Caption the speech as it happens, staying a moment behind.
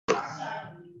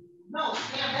No,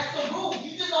 damn, that's the rule.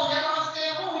 You just don't never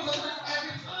understand the rule. You listen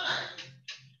every time.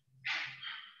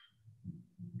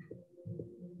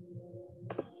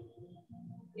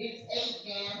 It's 8,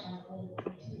 damn.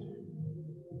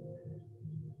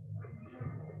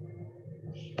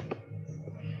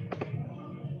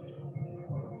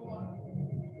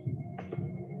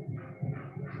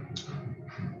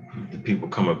 The people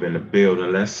come up in the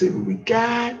building. Let's see what we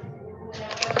got.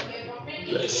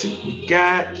 Let's see what we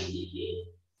got.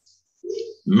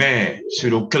 Man,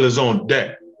 pseudo killers on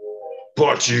deck.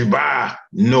 Brought to you by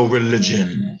No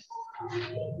Religion.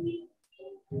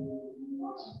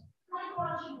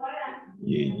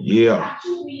 Yeah.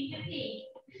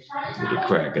 Get it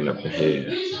cracking up in here.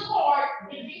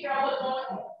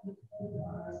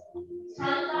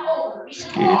 Let's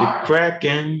get it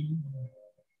cracking.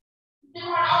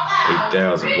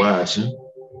 8,000 watching.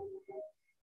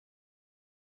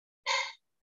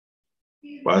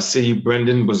 Well, I see you,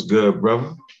 Brendan. What's good,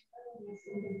 brother?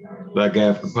 Black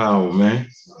African Power, man.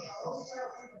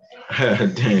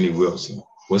 Danny Wilson.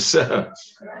 What's up?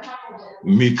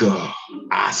 Mika,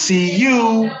 I see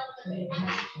you.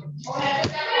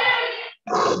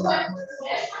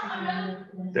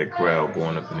 That crowd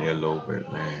going up in there a little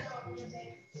bit, man.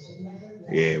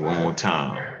 Yeah, one more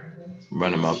time.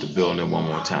 Run them out the building one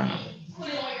more time.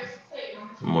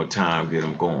 One more time, get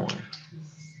them going.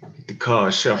 Get the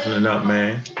car shuffling up,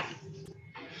 man.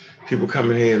 People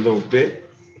coming here a little bit.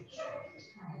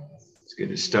 Let's get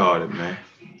it started, man.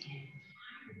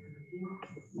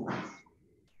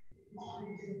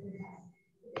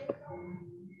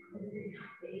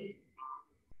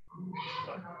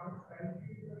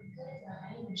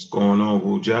 What's going on,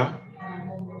 Wuja?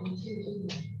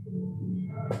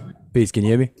 Peace, can you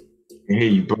hear me? I hear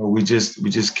you, bro. We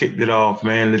just kicked it off,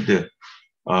 man. Let the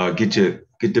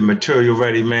get the material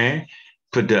ready, man.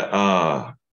 Put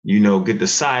the get the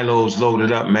silos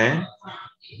loaded up, man.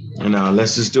 And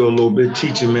let's just do a little bit of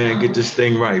teaching, man. Get this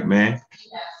thing right, man.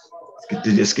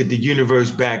 Let's get the universe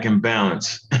back in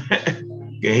balance.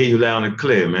 Can hear you loud and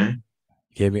clear, man.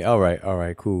 You hear me? All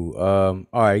right, cool. All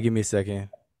right, give me a second.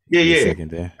 Yeah. A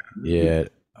second there. Yeah.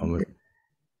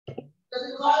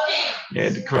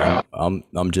 The crowd.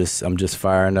 I'm just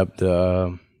firing up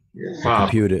the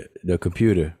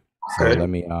computer. So okay. Let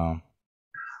me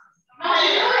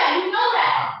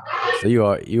So you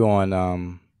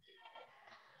on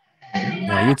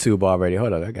YouTube already?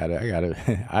 Hold up, I got it.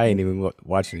 I ain't even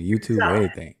watching YouTube or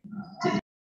anything.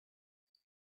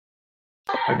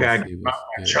 I got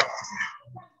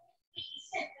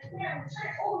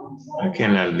I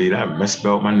cannot believe I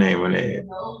misspelled my name on there.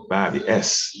 Bobby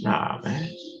S. Nah, man.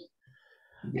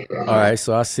 All right,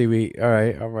 so I see all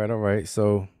right.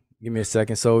 So give me a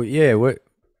second. So yeah, where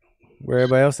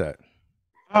everybody else at?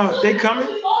 They coming.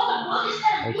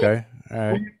 Okay, all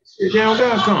right. They don't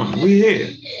gotta come. We here.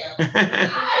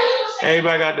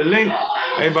 Everybody got the link.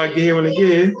 Everybody get here when they get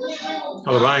here. Hold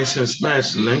on, I ain't sent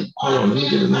smash the link. Hold on, let me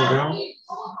get the link out.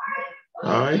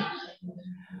 All right.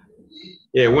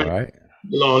 Yeah, all right.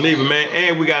 Long leave it, man.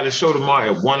 And we got a show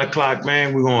tomorrow at 1 o'clock,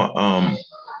 man. We're gonna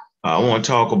I want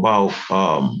to talk about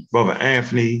Brother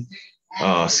Anthony,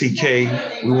 CK.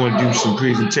 We want to do some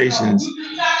presentations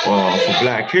for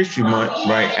Black History Month,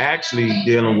 right? Actually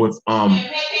dealing with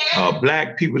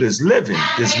Black people that's living,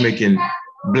 that's making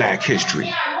Black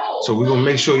history. So we're gonna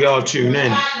make sure y'all tune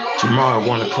in tomorrow at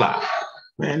 1 o'clock.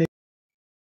 Man.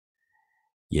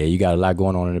 Yeah, you got a lot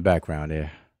going on in the background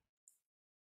there.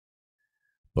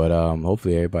 But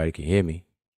hopefully everybody can hear me.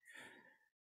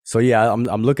 So yeah,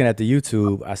 I'm looking at the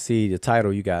YouTube. I see the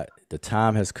title you got. The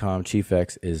time has come. Chief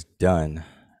X is done.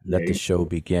 Let the show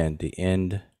begin. The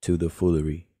end to the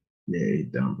foolery. Yeah, he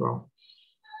done, bro.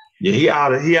 Yeah, he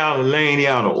out of lane. He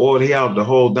out of order. He out the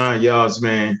whole 9 yards,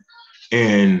 man.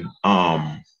 And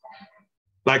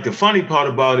like the funny part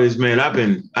about it is, man, I've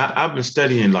been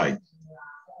studying like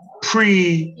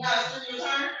pre-Nile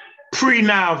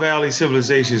Valley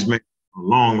civilizations, man, a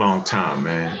long time,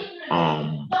 man.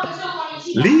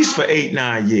 At least for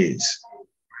 8-9 years.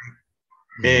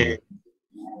 And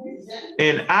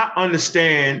I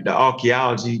understand the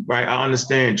archaeology, right? I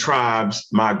understand tribes,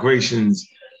 migrations.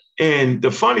 And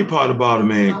the funny part about it,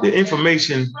 man, the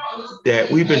information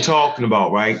that we've been talking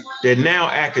about, right? That now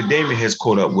academia has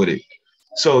caught up with it.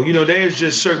 So, there's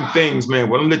just certain things, man,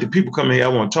 when I let the people come in here, I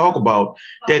want to talk about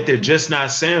that they're just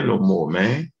not saying no more,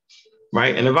 man.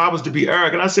 Right? And if I was to be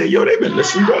arrogant, I say, yo, they've been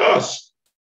listening to us.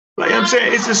 Like I'm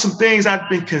saying, it's just some things I've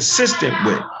been consistent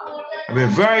with. I've been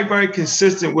very, very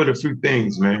consistent with a few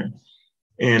things, man.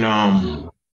 And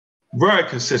very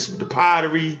consistent. The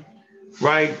pottery,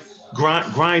 right?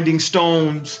 Grinding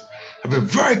stones, I've been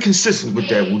very consistent with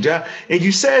that, Wuja. And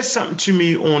you said something to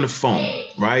me on the phone,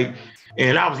 right?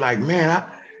 And I was like, man,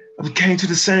 I came to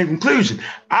the same conclusion.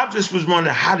 I just was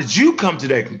wondering, how did you come to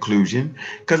that conclusion?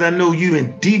 Because I know you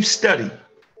in deep study,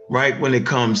 right, when it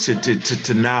comes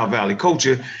to Nile Valley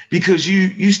culture, because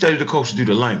you study the culture through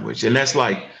the language. And that's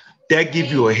like, that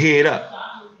gives you a head up,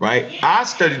 right? I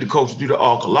studied the culture through the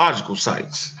archaeological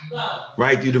sites,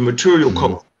 right, through the material Mhm.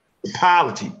 culture, the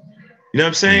polity. You know what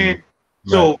I'm saying? Mhm.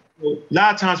 Right. So a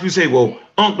lot of times we say, well,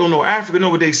 Unc don't know Africa. No,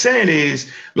 what they saying is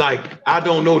like, I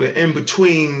don't know the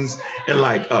in-betweens and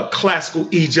like classical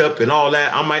Egypt and all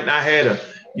that. I might not have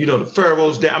the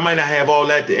pharaohs that I might not have all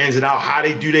that, the ins and out, how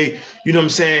they do they, you know what I'm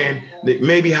saying?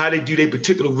 Maybe how they do their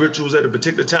particular rituals at a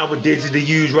particular time, what deity they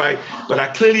use, right? But I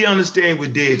clearly understand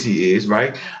what deity is,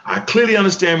 right? I clearly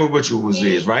understand what rituals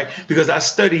is, right? Because I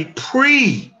studied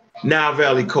Nile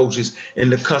Valley coaches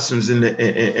and the customs and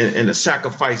the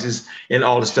sacrifices and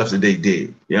all the stuff that they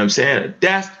did. You know what I'm saying?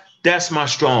 That's my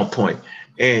strong point.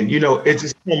 And it's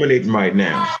just culminating right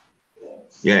now.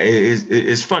 Yeah,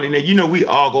 it's funny. Now, we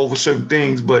argue over certain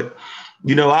things, but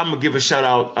I'm gonna give a shout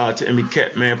out to Emmy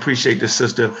Ket, man. Appreciate the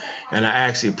sister, and I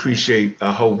actually appreciate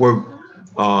her work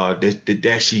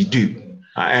that she do.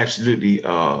 I absolutely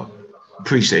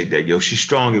appreciate that, yo. She's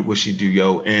strong at what she do,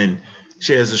 yo, and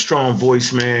she has a strong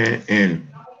voice, man. And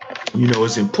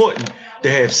it's important to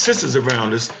have sisters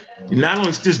around us. Not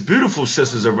only just beautiful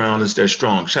sisters around us, they're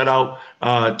strong. Shout out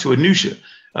to Anusha.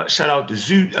 Shout out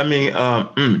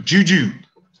to Juju.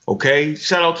 Okay.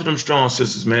 Shout out to them strong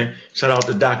sisters, man. Shout out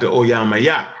to Dr.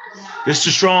 Oyamaya. It's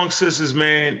the strong sisters,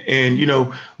 man. And,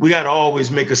 we got to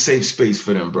always make a safe space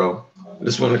for them, bro. I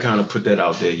just want to kind of put that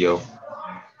out there, yo.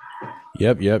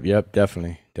 Yep.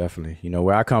 Definitely.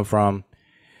 Where I come from,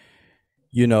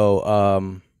 you know,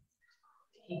 um,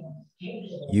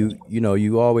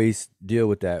 you always deal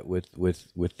with that with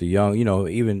the young,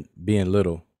 even being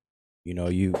little. You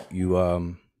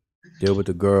deal with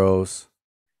the girls,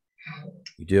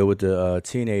 you deal with the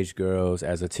teenage girls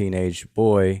as a teenage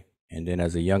boy, and then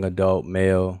as a young adult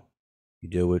male, you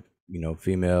deal with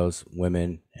females,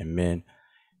 women, and men.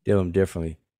 Deal them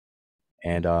differently.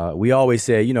 And we always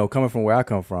say, coming from where I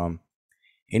come from,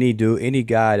 any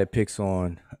guy that picks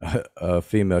on a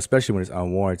female, especially when it's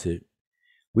unwarranted,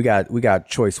 we got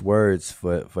choice words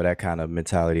for that kind of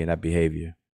mentality and that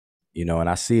behavior. And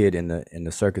I see it in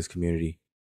the circus community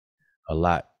a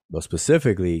lot, but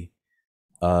specifically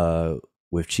uh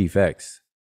with Chief X,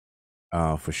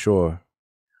 for sure.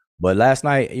 But last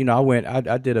night,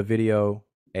 I did a video,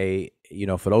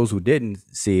 for those who didn't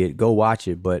see it, go watch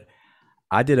it. But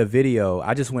I did a video,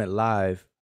 I just went live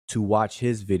to watch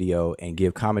his video and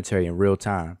give commentary in real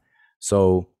time.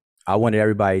 So I wanted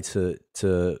everybody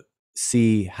to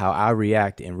see how I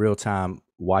react in real time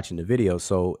watching the video.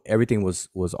 So everything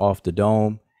was off the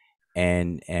dome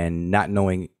and not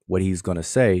knowing what he's gonna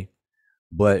say.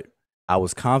 But I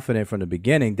was confident from the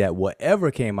beginning that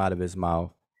whatever came out of his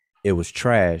mouth, it was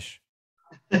trash.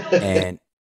 And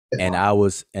and I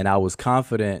was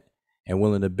confident and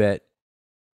willing to bet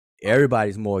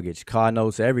everybody's mortgage, car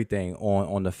notes, everything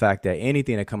on the fact that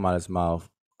anything that come out of his mouth,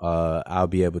 I'll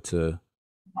be able to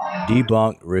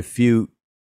debunk, refute,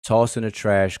 toss in the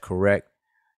trash, correct.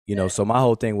 So my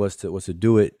whole thing was to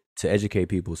do it to educate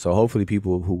people. So hopefully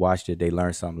people who watched it, they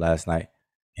learned something last night,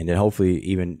 and then hopefully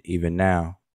even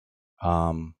now,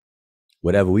 um,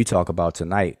 whatever we talk about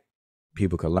tonight,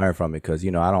 people can learn from it. Because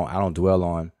I don't dwell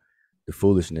on the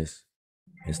foolishness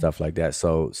and stuff like that.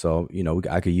 So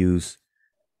I could use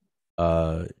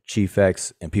Chief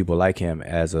X and people like him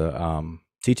as a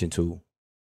teaching tool.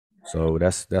 So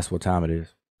that's what time it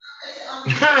is.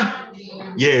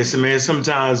 Yeah, so man,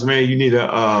 sometimes, man, you need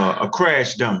a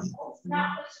crash dummy. You know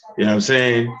what I'm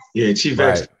saying? Yeah, Chief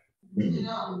X. Right.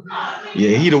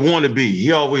 Yeah, he the want to be.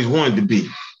 He always wanted to be.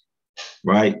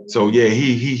 Right. So yeah,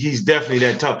 he's definitely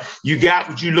that tough. You got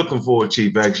what you looking for,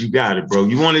 Chief X. You got it, bro.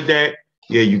 You wanted that?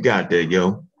 Yeah, you got that,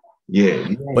 yo. Yeah.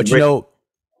 But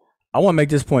I want to make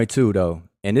this point too, though,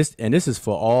 and this is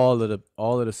for all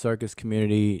of the circus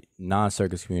community,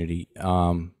 non-circus community.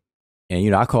 And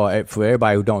I call it, for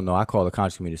everybody who don't know, I call the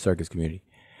conscious community circus community.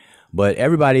 But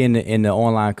everybody in the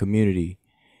online community,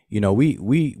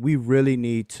 we really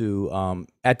need to,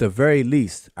 at the very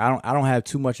least, I don't have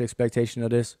too much expectation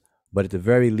of this, but at the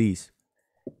very least,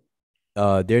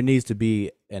 there needs to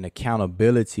be an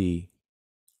accountability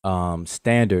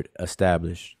standard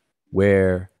established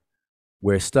where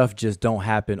stuff just don't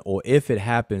happen, or if it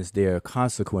happens, there are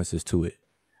consequences to it.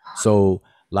 So,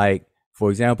 like, for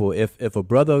example, if a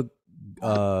brother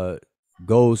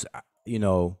goes,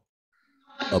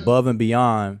 above and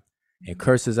beyond and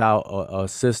curses out a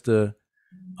sister,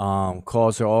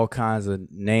 calls her all kinds of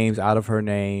names out of her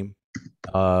name,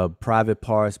 private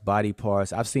parts, body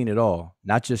parts. I've seen it all,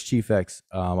 not just Chief X.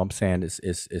 I'm saying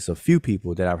it's a few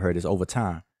people that I've heard this over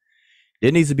time.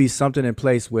 There needs to be something in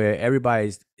place where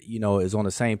everybody's, is on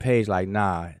the same page. Like,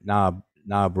 nah,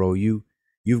 bro,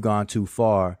 you've gone too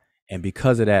far, and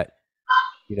because of that,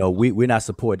 we're not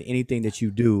supporting anything that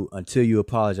you do until you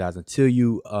apologize, until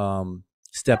you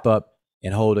step up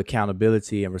and hold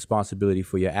accountability and responsibility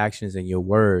for your actions and your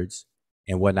words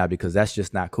and whatnot, because that's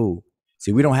just not cool.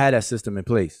 See, we don't have that system in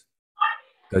place.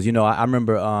 Because, I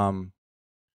remember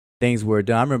things were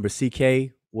done. I remember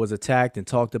CK was attacked and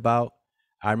talked about.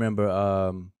 I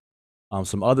remember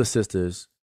some other sisters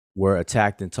were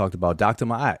attacked and talked about. Dr.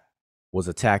 Ma'at was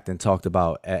attacked and talked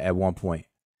about at one point.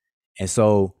 And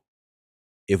so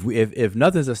if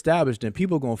nothing's established, then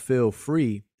people are going to feel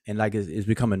free, and like it's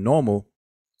becoming normal.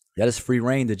 That is free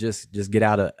reign to just get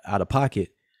out of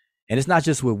pocket. And it's not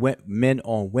just with men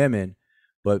on women,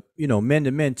 but men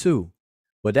to men too.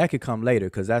 But that could come later,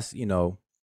 because that's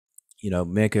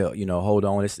men could hold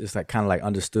on. It's like kind of like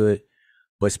understood,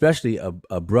 but especially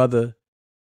a brother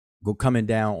coming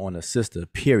down on a sister.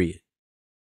 Period.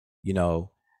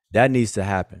 That needs to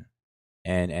happen.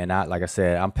 And I, like I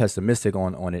said, I'm pessimistic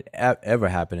on it ever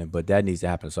happening, but that needs to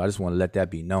happen. So I just want to let that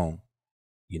be known.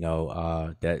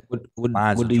 That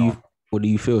what do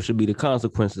you feel should be the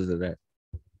consequences of that?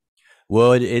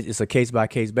 Well, it's a case by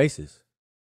case basis.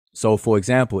 So, for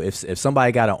example, if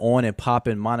somebody got an on and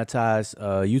popping monetized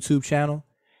YouTube channel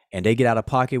and they get out of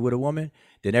pocket with a woman,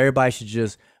 then everybody should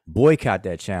just boycott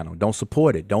that channel. Don't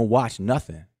support it. Don't watch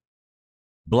nothing.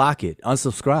 Block it.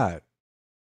 Unsubscribe.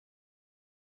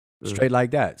 Straight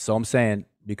like that. So I'm saying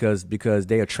because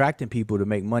they attracting people to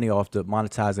make money off the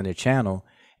monetizing their channel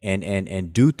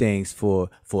and do things for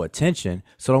attention.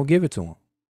 So don't give it to them.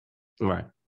 Right.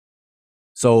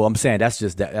 So I'm saying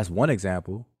that's one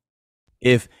example.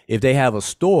 If they have a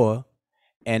store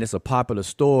and it's a popular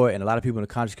store and a lot of people in the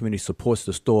conscious community supports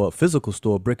the store, physical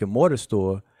store, brick and mortar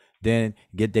store, then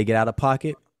they get out of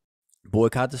pocket,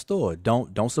 boycott the store.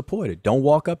 Don't support it. Don't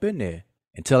walk up in there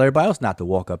and tell everybody else not to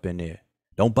walk up in there.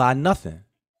 Don't buy nothing.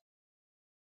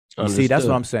 You see, that's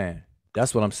what I'm saying.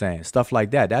 That's what I'm saying. Stuff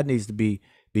like that. That needs to be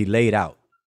laid out.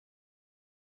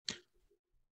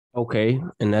 Okay,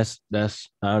 and that's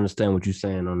I understand what you're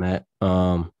saying on that.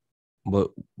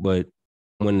 But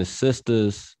when the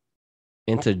sisters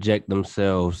interject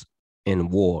themselves in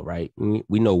war, right?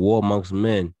 We know war amongst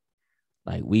men.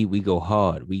 Like we go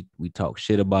hard. We talk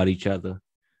shit about each other.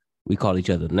 We call each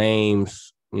other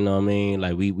names. You know what I mean?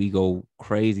 Like we go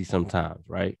crazy sometimes,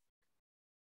 right?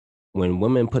 When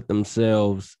women put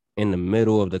themselves in the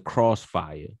middle of the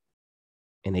crossfire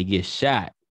and they get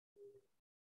shot,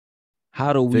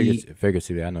 how do we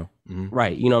figuratively, I know. Mm-hmm.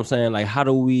 Right, you know what I'm saying? Like, how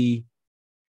do we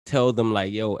tell them,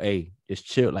 like, yo, hey, just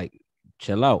chill, like,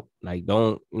 chill out. Like,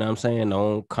 don't, you know what I'm saying?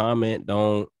 Don't comment,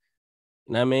 don't,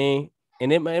 you know what I mean?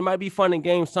 And it might be fun in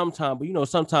games sometimes, but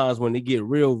sometimes when they get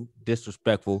real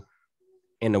disrespectful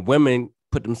and the women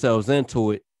put themselves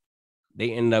into it,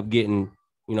 they end up getting,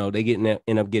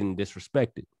 end up getting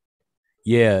disrespected.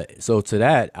 Yeah. So to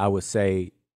that, I would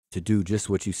say to do just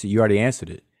what you see. You already answered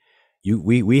it.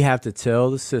 We have to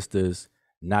tell the sisters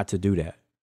not to do that.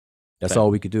 That's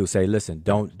all we could do. Say, listen,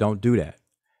 don't do that,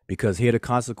 because here are the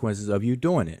consequences of you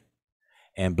doing it,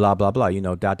 and blah blah blah.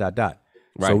 Right.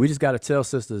 So we just got to tell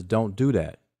sisters, don't do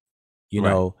that.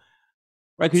 Right.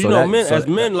 Because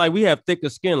men, like, we have thicker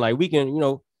skin. Like, we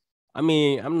can, I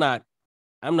mean, I'm not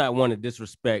one to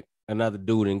disrespect another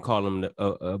dude and call him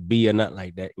a B or nothing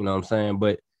like that. You know what I'm saying?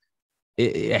 But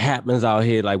it happens out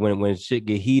here, like when shit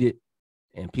get heated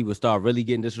and people start really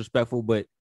getting disrespectful. But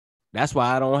that's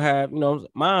why I don't have,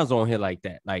 mine's on here like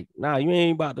that. Like, nah, you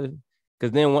ain't about to,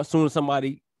 because then soon as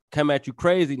somebody come at you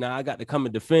crazy, now I got to come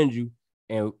and defend you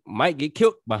and might get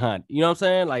killed behind. You know what I'm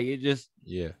saying? Like, it just,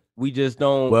 we just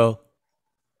don't. Well,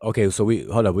 okay, so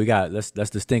hold up. We got, let's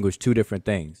distinguish two different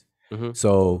things. Mm-hmm.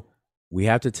 So we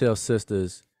have to tell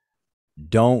sisters,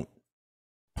 don't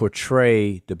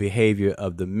portray the behavior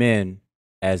of the men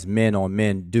as men on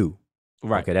men do.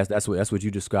 Right. Okay, that's what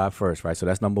you described first, right? So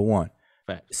that's number one.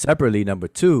 Fact. Separately, number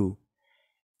two,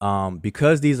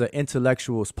 because these are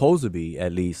intellectual, supposed to be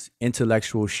at least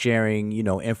intellectual sharing,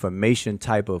 information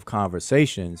type of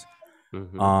conversations.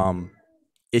 Mm-hmm.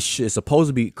 It's supposed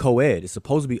to be co-ed. It's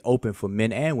supposed to be open for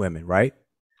men and women, right?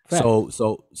 Fact.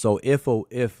 So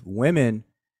if women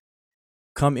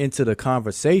come into the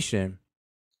conversation,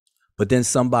 but then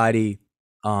somebody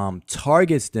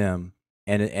targets them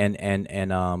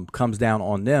and comes down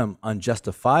on them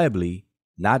unjustifiably,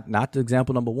 not the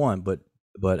example number one, but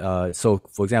so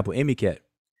for example, Emiket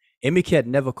Emmy Cat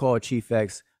never called Chief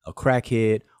X a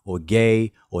crackhead or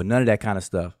gay or none of that kind of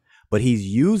stuff. But he's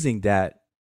using that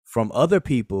from other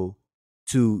people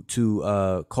to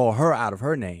call her out of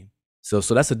her name. So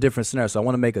that's a different scenario. So I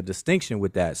want to make a distinction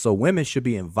with that. So women should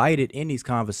be invited in these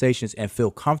conversations and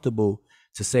feel comfortable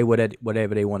to say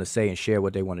whatever they want to say and share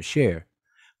what they want to share.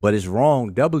 But it's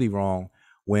wrong, doubly wrong,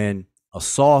 when a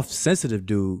soft, sensitive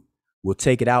dude will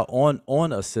take it out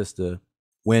on a sister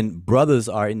when brothers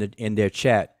are in their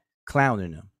chat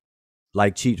clowning them,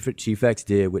 like Chief X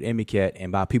did with Emmy Cat,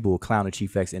 and by people who clowning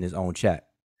Chief X in his own chat.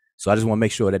 So I just want to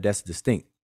make sure that that's distinct.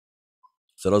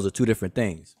 So those are two different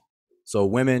things. So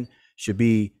women should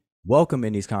be welcome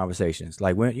in these conversations.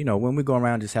 Like when we go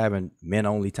around just having men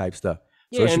only type stuff.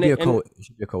 So it should be a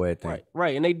co-ed thing.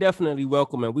 Right. And they definitely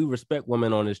welcome, and we respect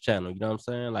women on this channel. You know what I'm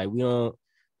saying? Like we don't,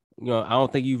 I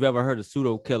don't think you've ever heard a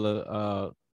pseudo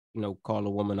killer call a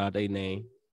woman out their name.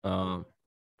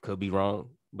 Could be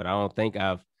wrong, but I don't think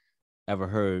I've ever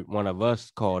heard one of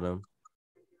us call them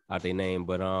out their name.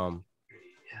 But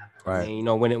right.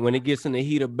 And, when it gets in the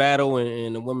heat of battle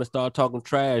and the women start talking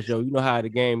trash, you know how the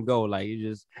game go. Like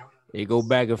it go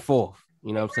back and forth.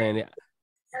 You know what I'm saying?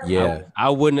 Yeah. I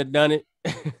wouldn't have done it.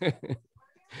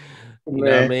 You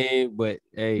know what I mean? But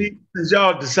hey, since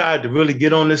y'all decided to really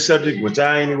get on this subject, which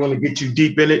I ain't even want to get you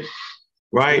deep in it,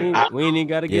 right? We ain't even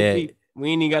got to get deep. We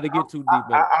ain't even got to get too deep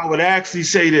in it. I would actually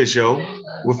say this, yo.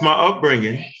 With my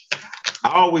upbringing, I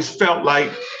always felt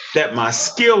like that my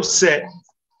skill set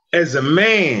as a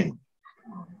man,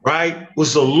 right,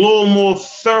 was a little more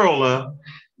thorough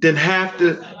than have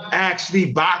to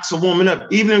actually box a woman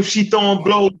up, even if she throwing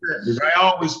blows at me. Right? I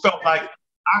always felt like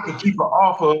I could keep her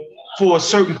off her for a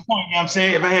certain point. You know what I'm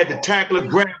saying? If I had to tackle her,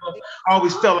 grab her, I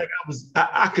always felt like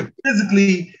I could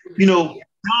physically,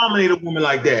 dominate a woman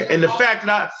like that. And the fact that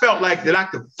I felt like that I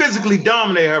could physically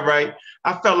dominate her, right,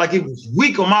 I felt like it was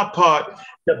weak on my part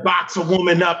to box a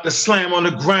woman up, to slam on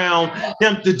the ground,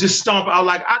 them to just stomp out.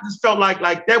 Like I just felt like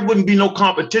that wouldn't be no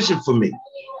competition for me.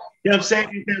 You know what I'm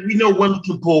saying? We know women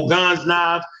can pull guns,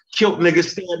 knives, kill niggas,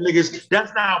 stab niggas.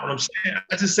 That's not what I'm saying.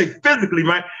 I just say physically,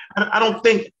 right? I don't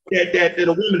think that a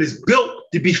woman is built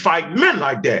to be fighting men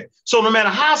like that. So no matter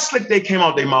how slick they came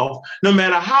out their mouth, no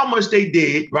matter how much they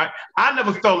did, right? I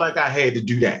never felt like I had to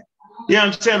do that. You know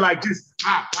what I'm saying? Like just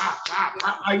pop, pop, pop,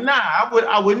 pop. Like, nah,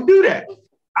 I wouldn't do that.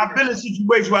 I've been in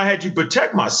situations where I had to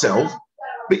protect myself.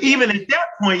 But even at that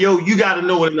point, you got to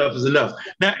know when enough is enough.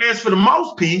 Now, as for the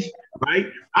mouthpiece, right?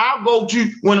 I'll go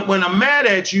to when I'm mad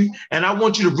at you and I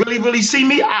want you to really, really see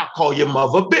me, I'll call your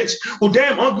mother a bitch. Well,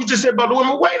 damn, Uncle, you just said about the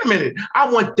woman. Wait a minute.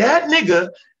 I want that nigga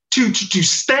to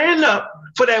stand up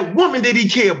for that woman that he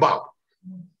care about.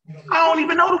 I don't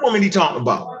even know the woman he talking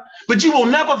about. But you will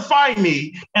never find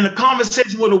me in a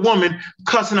conversation with a woman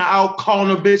cussing her out,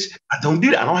 calling her bitch. I don't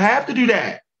do that. I don't have to do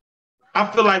that. I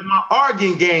feel like my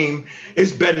arguing game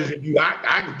is better than you.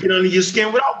 I can get under your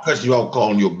skin without cussing you out,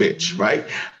 calling you a bitch, right?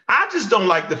 I just don't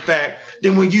like the fact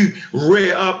that when you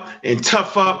rear up and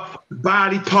tough up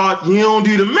body part, you don't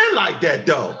do the men like that,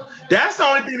 though. That's the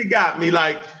only thing that got me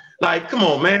like, come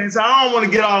on, man. So I don't want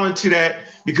to get all into that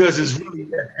because it's really at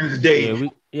the end of the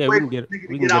day. We can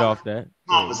get off that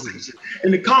conversation.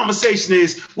 And the conversation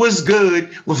is what's good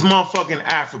with motherfucking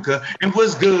Africa and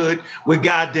what's good with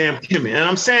goddamn Kemet. And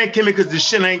I'm saying Kemet because this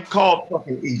shit ain't called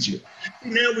fucking Egypt.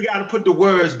 Now we got to put the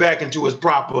words back into its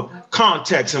proper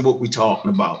context and what we're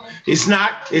talking about. It's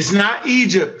not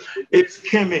Egypt, it's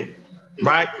Kemet,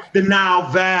 right? The Nile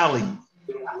Valley.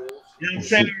 You know what I'm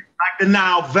saying? Like the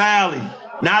Nile Valley,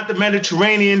 not the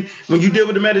Mediterranean. When you deal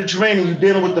with the Mediterranean, you're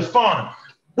dealing with the fauna.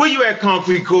 Where you at,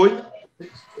 Concrete Corey?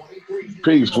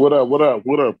 Peace. What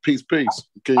up? Peace.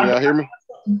 Can y'all hear me?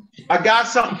 I got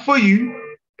something for you.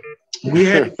 We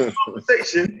had a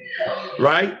conversation,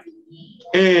 right?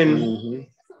 And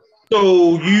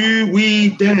so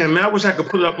damn, man, I wish I could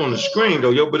put it up on the screen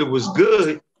though, but it was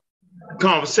good. The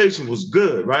conversation was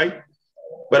good, right?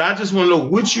 But I just want to know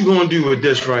what you gonna do with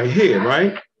this right here,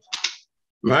 right?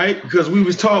 Right? Because we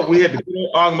had to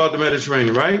argue about the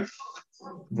Mediterranean, right?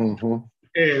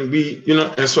 And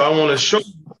and so I want to show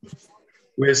you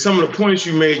where some of the points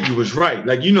you made, you was right.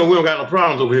 Like, we don't got no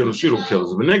problems over here with pseudo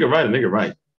killers. If a nigga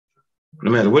right.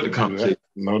 No matter what the conversation.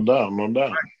 No doubt.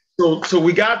 Right? So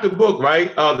we got the book,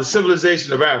 right? The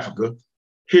Civilization of Africa,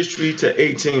 History to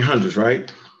 1800s, right?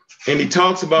 And he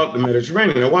talks about the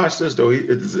Mediterranean. Now watch this, though.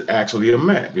 It's actually a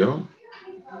map, yo.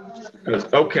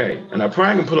 Okay, and I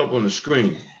probably can put up on the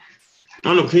screen. I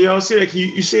don't know, can y'all see it? Can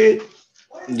you see it?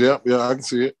 Yeah, I can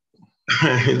see it.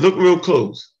 Look real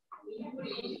close.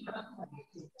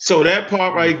 So that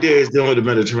part right there is dealing with the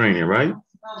Mediterranean, right?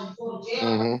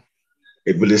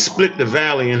 But it split the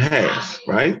valley in half,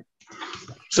 right?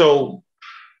 So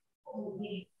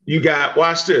you got,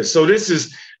 watch this. So this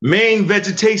is main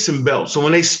vegetation belt. So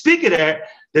when they speak of that,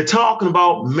 they're talking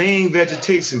about main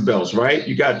vegetation belts, right?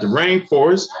 You got the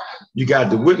rainforest, you got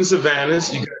the woodland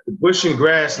savannas, you got the bush and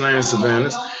grassland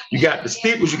savannas, you got the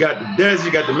steeples, you got the desert,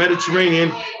 you got the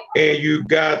Mediterranean, and you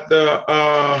got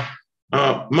the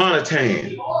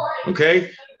montane,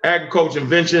 okay? Agriculture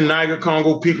invention, Niger,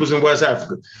 Congo, peoples in West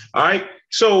Africa, all right?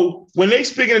 So when they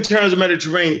speak in terms of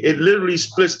Mediterranean, it literally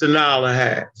splits the Nile in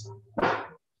half, all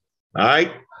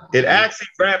right? It actually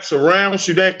wraps around,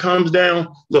 Sudan comes down,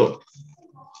 look.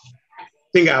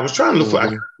 I was trying to look for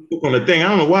on the thing. I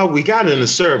don't know why we got it in the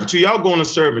server. So y'all go on the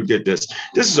server and get this.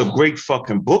 This is a great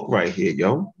fucking book right here,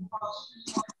 yo. All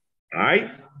right.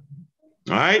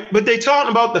 All right. But they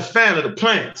talking about the fan of the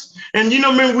plants. And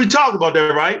remember we talked about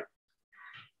that, right?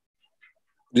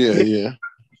 Yeah.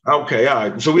 Okay, all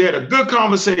right. So we had a good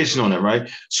conversation on that, right?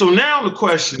 So now the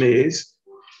question is,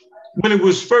 when it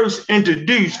was first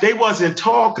introduced, they wasn't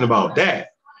talking about that.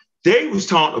 They was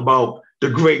talking about the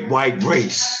great white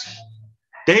race.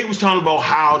 They was talking about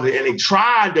and they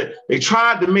tried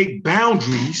to make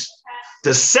boundaries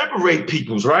to separate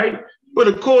peoples, right? But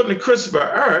according to Christopher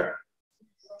Earp,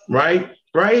 right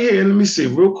here, let me see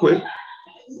real quick.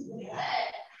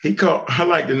 I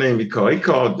like the name he called. He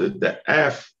called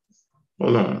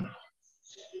hold on.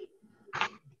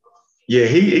 Yeah,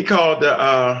 he called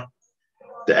the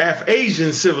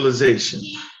Af-Asian civilization.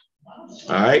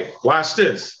 All right, watch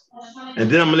this. And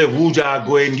then I'm gonna let Wu Jia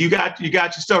go ahead and you got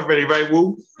your stuff ready, right,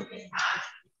 Wu?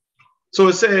 So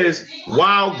it says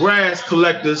wild grass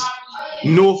collectors,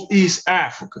 Northeast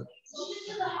Africa.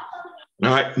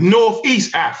 All right,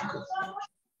 Northeast Africa.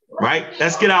 Right?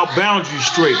 Let's get our boundaries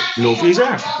straight. Northeast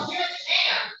Africa.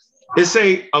 It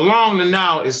say along the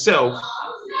Nile itself,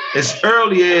 as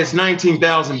early as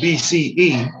 19,000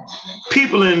 BCE,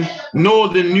 people in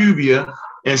northern Nubia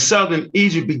and southern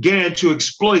Egypt began to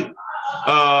exploit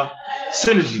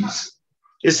synergies.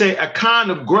 It's a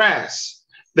kind of grass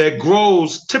that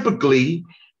grows typically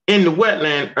in the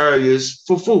wetland areas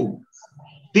for food.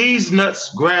 These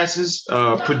nuts grasses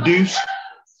produce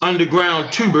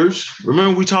underground tubers.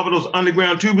 Remember we talked about those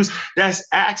underground tubers? That's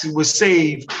actually what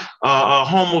saved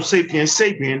Homo sapiens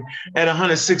sapien at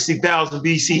 160,000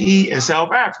 BCE in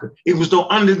South Africa. It was those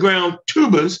underground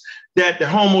tubers that the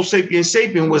Homo sapiens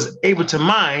sapien was able to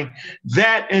mine,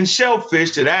 that and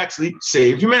shellfish that actually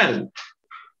saved humanity.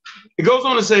 It goes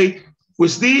on to say,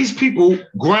 which these people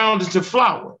ground into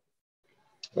flour.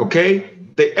 Okay,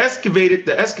 the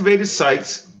excavated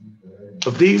sites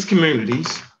of these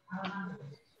communities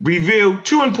reveal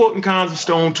two important kinds of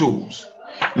stone tools.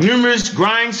 Numerous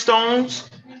grindstones.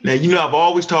 Now, I've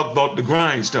always talked about the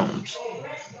grindstones.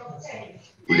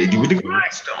 What they do with the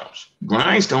grindstones?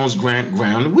 Grindstones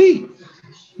ground the wheat.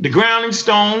 The grinding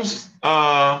stones,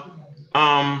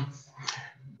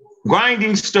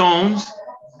 grinding stones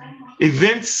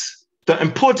evince the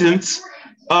importance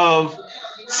of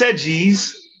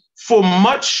sedges for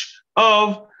much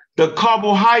of the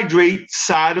carbohydrate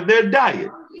side of their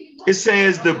diet. It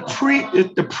says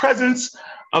the presence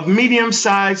of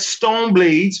medium-sized stone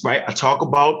blades, right? I talk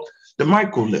about the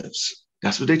microliths.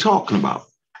 That's what they're talking about.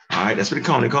 All right, that's what they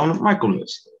call them. They call them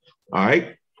microliths. All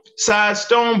right. Side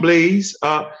stone blades,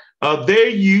 their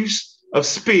use of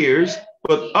spears,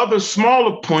 but other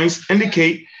smaller points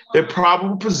indicate their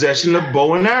probable possession of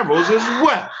bow and arrows as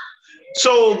well.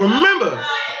 So remember,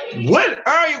 what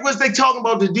area was they talking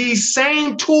about that these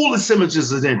same tool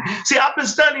assemblages are in? See, I've been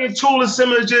studying tool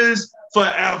assemblages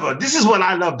forever. This is what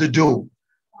I love to do.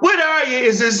 What area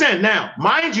is this in? Now,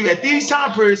 mind you, at these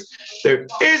time periods, there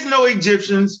is no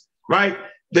Egyptians, right?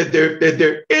 That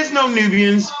there is no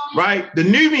Nubians, right? The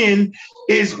Nubian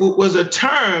was a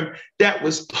term that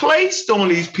was placed on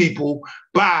these people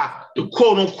by the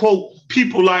quote unquote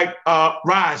people like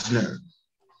Reisner.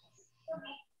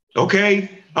 Okay,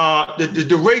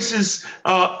 the racist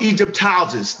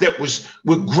Egyptologists that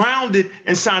were grounded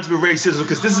in scientific racism,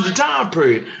 because this is the time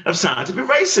period of scientific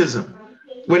racism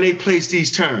when they place these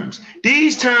terms.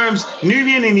 These terms,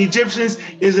 Nubian and Egyptians,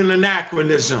 is an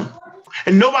anachronism.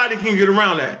 And nobody can get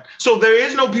around that. So there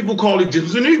is no people called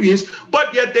Egyptians or Nubians,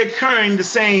 but yet they're carrying the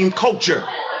same culture,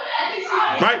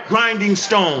 right? Grinding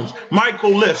stones,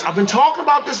 microliths. I've been talking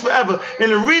about this forever.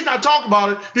 And the reason I talk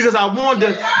about it, because I wanted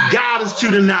to guide us to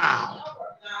the Nile.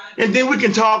 And then we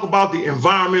can talk about the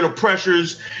environmental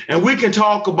pressures, and we can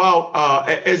talk about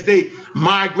as they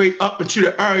migrate up into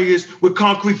the areas where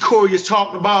concrete quarry is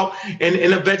talking about, and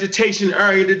in a vegetation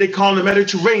area that they call the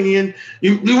Mediterranean.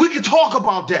 We can talk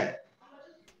about that.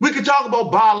 We could talk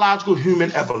about biological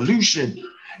human evolution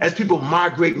as people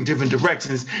migrate in different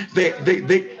directions,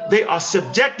 they are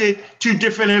subjected to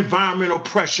different environmental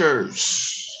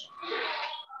pressures.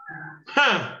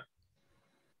 Huh.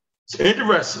 It's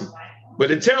interesting.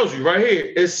 But it tells you right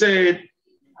here, it said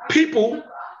people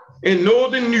in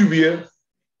northern Nubia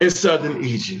and southern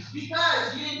Egypt.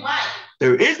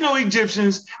 There is no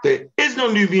Egyptians, there is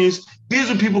no Nubians.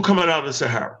 These are people coming out of the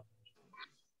Sahara.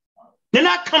 They're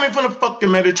not coming from the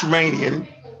fucking Mediterranean.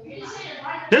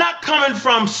 They're not coming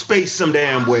from space some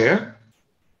damn where.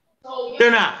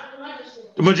 They're not.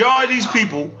 The majority of these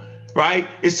people, right,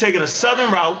 is taking a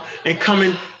southern route and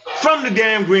coming from the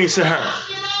damn Green Sahara.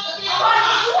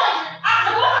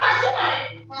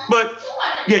 But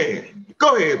yeah,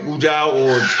 go ahead, Bujao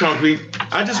or Concrete.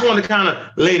 I just want to kind of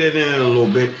lay that in a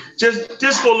little bit,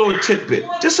 just for a little tidbit,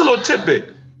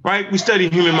 right? We study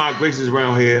human migrations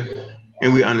around here,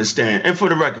 and we understand. And for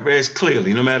the record, very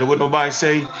clearly, no matter what nobody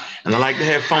say, and I like to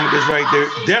have fun with this right there,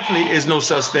 definitely is no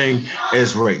such thing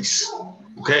as race.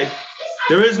 Okay,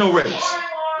 there is no race.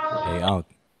 Hey, Unc,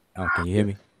 can you hear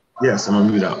me? Yes, I'm gonna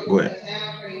mute out. Go ahead.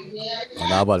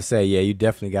 And I was about to say, yeah, you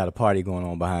definitely got a party going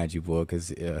on behind you, boy.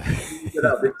 Because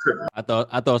I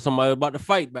thought somebody was about to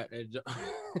fight back there.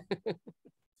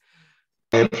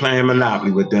 They're playing Monopoly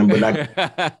with them, but like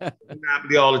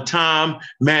Monopoly all the time,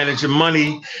 managing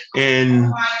money,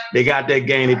 and they got that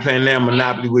game. They playing that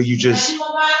Monopoly where you can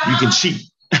cheat.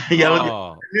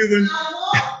 Y'all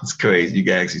it's crazy. You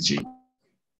can actually cheat.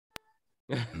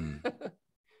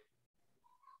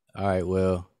 All right,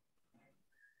 well.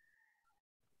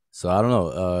 So I don't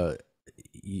know.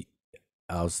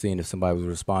 I was seeing if somebody was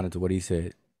responding to what he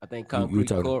said. I think Concrete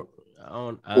Corp.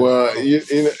 I'm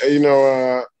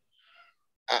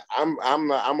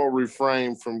gonna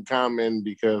refrain from commenting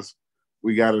because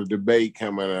we got a debate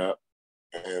coming up,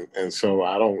 and so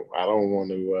I don't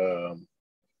want to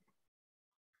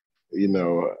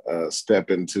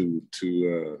step into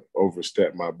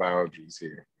overstep my boundaries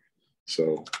here.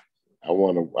 So I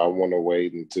want to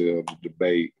wait until the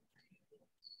debate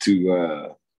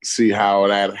to see how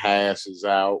that hashes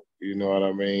out. You know what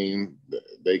I mean?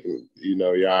 They can,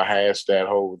 y'all hash that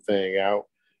whole thing out.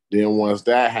 Then once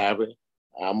that happens,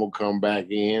 I'm gonna come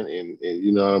back in and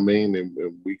you know what I mean, and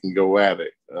we can go at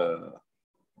it.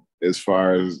 As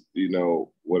far as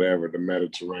whatever the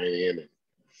Mediterranean and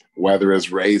whether it's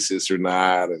racist or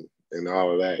not, and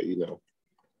all of that,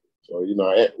 So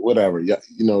whatever, you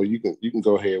can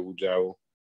go ahead with Joe.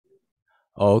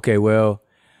 Oh, okay. Well,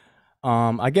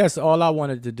 I guess all I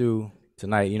wanted to do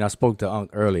tonight, I spoke to Unc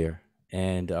earlier,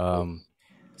 and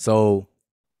so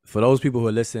for those people who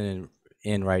are listening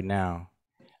in right now,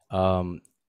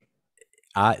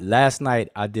 last night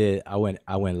I went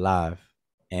live,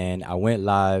 and I went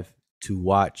live to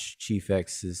watch Chief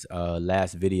X's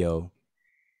last video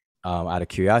out of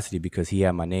curiosity because he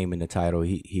had my name in the title.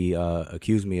 He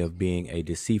accused me of being a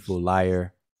deceitful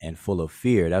liar and full of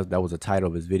fear. That was the title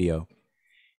of his video,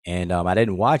 and I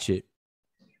didn't watch it.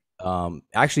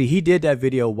 Actually, he did that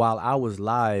video while I was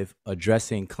live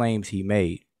addressing claims he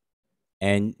made.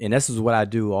 And this is what I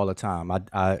do all the time. I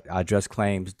address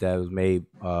claims that was made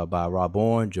by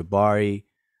Rabon, Jabari,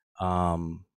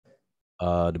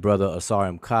 the brother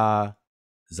Asar Ka,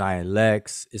 Zion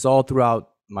Lex. It's all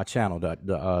throughout my channel, the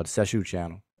Seshu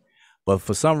channel. But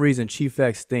for some reason, Chief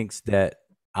X thinks that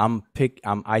I'm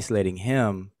isolating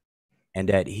him and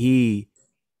that he's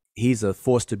a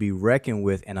force to be reckoned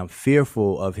with, and I'm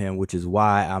fearful of him, which is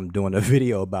why I'm doing a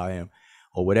video about him,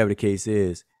 or whatever the case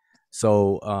is.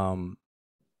 So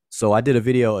I did a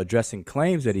video addressing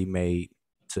claims that he made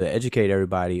to educate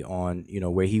everybody on,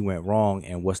 where he went wrong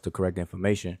and what's the correct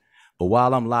information. But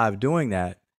while I'm live doing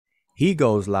that, he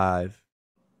goes live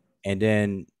and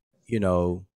then,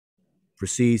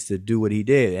 proceeds to do what he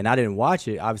did. And I didn't watch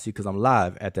it, obviously, because I'm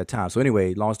live at that time. So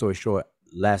anyway, long story short,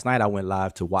 last night I went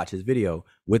live to watch his video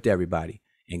with everybody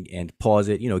and pause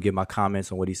it, give my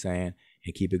comments on what he's saying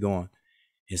and keep it going.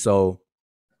 And so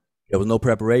there was no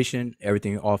preparation,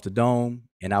 everything off the dome.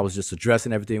 And I was just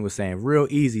addressing everything, was saying real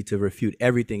easy to refute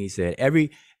everything he said.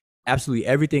 Absolutely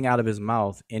everything out of his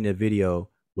mouth in the video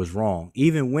was wrong.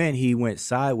 Even when he went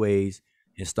sideways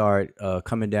and started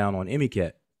coming down on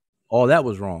Emiket, all that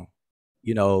was wrong,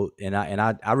 and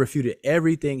I refuted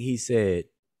everything he said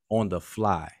on the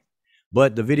fly.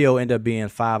 But the video ended up being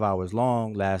 5 hours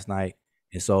long last night.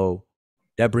 And so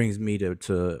that brings me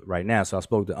to right now. So I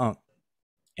spoke to Unc,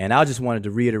 and I just wanted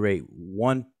to reiterate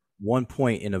one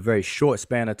point in a very short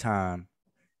span of time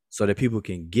so that people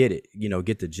can get it,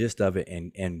 get the gist of it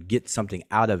and get something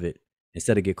out of it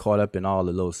instead of get caught up in all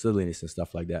the little silliness and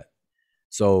stuff like that.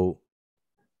 So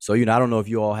I don't know if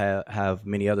you all have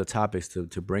many other topics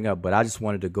to bring up, but I just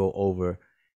wanted to go over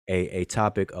a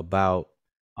topic about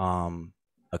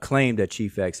a claim that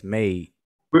Chief X made.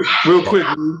 Real quick,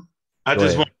 I Go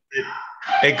just ahead. want,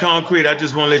 hey, Concrete, I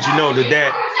just want to let you know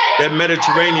that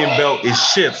Mediterranean belt is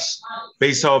shifts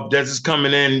based off deserts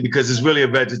coming in because it's really a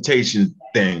vegetation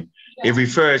thing. It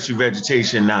refers to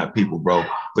vegetation, not people, bro.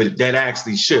 But that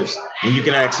actually shifts. And you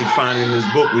can actually find it in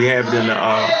this book. We have it in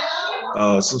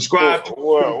the subscribe.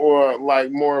 Or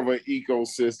like more of an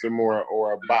ecosystem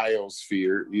or a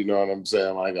biosphere, you know what I'm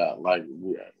saying? Like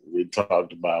we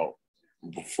talked about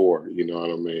before, you know what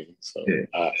I mean? So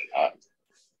Yeah.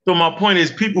 So my point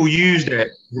is, people use that.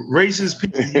 Racist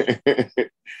people,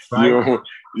 right?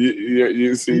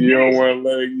 You see, you don't want to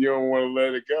let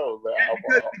it go. Like,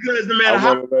 because no matter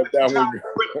how, let that one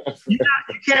go. you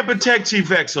can't protect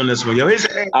Chief X on this one, yo.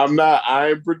 I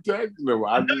ain't protecting him.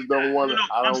 I just don't want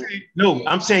to.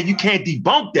 I'm saying you can't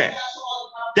debunk that.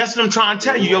 That's what I'm trying to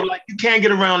tell you, yo. Like you can't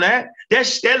get around that. That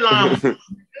line.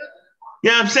 You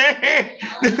know what I'm saying?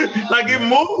 Like it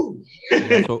moved.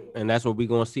 And that's what we're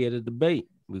gonna see at the debate.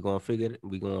 We're gonna figure it.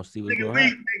 We're gonna see what's going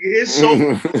on. It's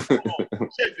so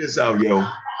check this out, yo.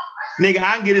 Nigga,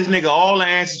 I can get this nigga all the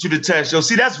answers to the test. Yo,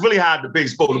 see, that's really how the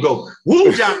debate's supposed to go.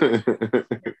 Woo job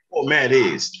format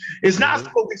is. It's not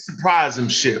supposed to be surprising.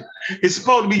 It's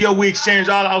supposed to be, yo, we exchange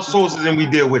all our sources and we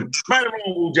deal with it. Right or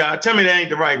wrong, Woo job. Tell me that ain't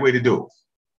the right way to do it.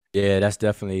 Yeah, that's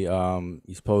definitely you're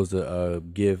supposed to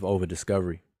give over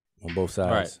discovery on both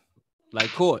sides. Right.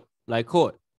 Like court.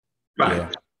 Right.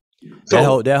 Yeah.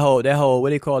 So, that whole what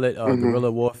do you call it? Guerrilla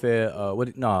warfare.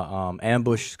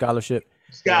 Ambush scholarship.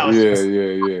 Yeah.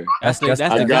 That's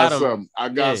I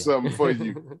got something for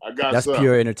you. That's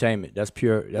pure entertainment. That's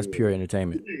pure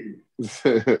entertainment.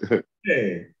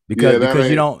 Yeah. Because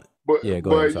you don't. But,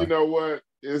 go ahead, you know what?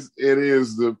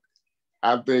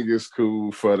 I think it's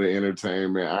cool for the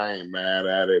entertainment. I ain't mad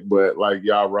at it, but like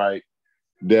y'all right,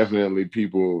 definitely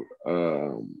people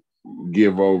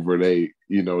give over they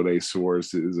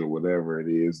sources or whatever it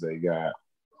is they got,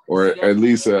 or at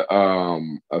least a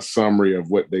summary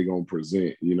of what they gonna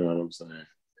present. You know what I'm saying?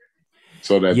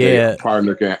 So that their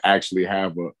partner can actually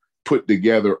put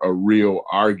together a real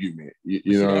argument.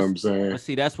 You know what I'm saying?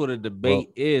 See, that's what a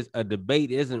debate is. A debate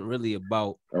isn't really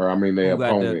about. Or I mean, their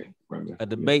opponent. A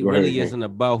debate really isn't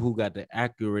about who got the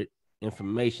accurate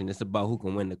information. It's about who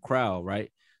can win the crowd, right?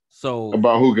 So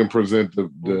about who can present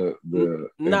the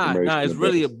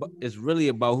it's really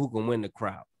about who can win the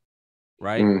crowd,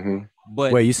 right? Mm-hmm.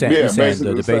 But wait, you saying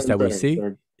the debates that we see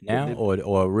now,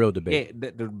 or a real debate?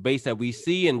 Yeah, the debates that we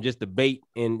see and just debate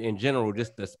in general,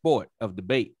 just the sport of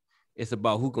debate. It's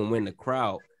about who can win the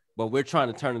crowd, but we're trying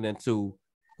to turn it into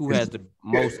who has the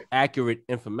most accurate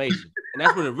information, and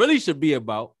that's what it really should be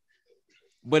about.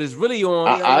 But it's really on.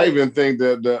 I even think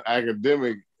that the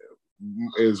academic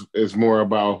is more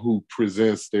about who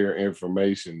presents their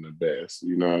information the best.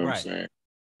 You know what I'm saying?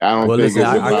 I don't think it's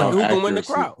about who can win the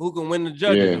crowd, who can win the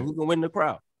judges, and who can win the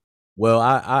crowd. Well,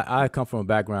 I come from a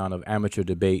background of amateur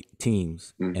debate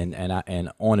teams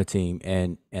and on a team,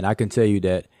 and I can tell you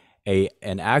that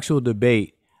an actual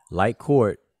debate like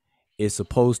court is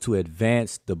supposed to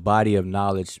advance the body of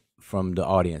knowledge from the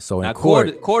audience. So in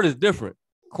court is different.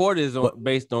 Court is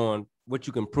based on what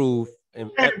you can prove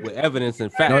with evidence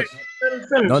and facts.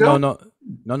 No.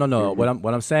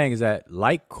 What I'm saying is that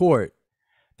like court,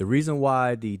 the reason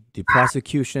why the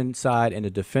prosecution side and the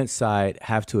defense side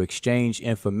have to exchange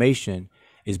information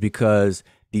is because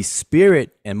the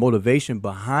spirit and motivation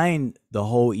behind the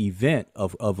whole event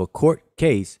of a court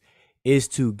case is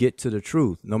to get to the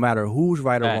truth, no matter who's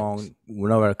right or wrong,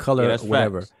 no matter color or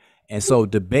whatever. Facts. And so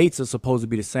debates are supposed to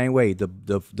be the same way.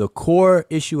 The core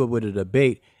issue with a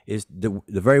debate is the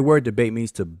very word debate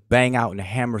means to bang out and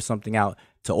hammer something out,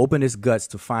 to open its guts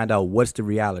to find out what's the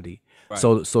reality. Right.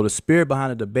 So the spirit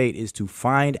behind a debate is to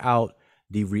find out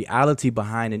the reality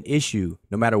behind an issue,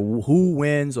 no matter who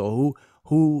wins or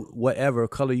who whatever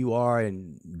color you are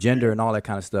and gender and all that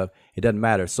kind of stuff. It doesn't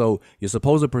matter. So you're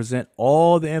supposed to present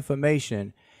all the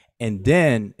information and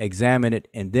then examine it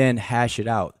and then hash it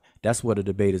out. That's what a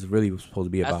debate is really supposed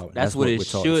to be about. That's what it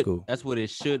should. That's what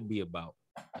it should be about.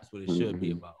 That's what it should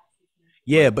be about.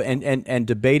 Yeah, but and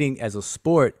debating as a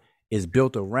sport is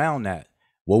built around that.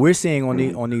 What we're seeing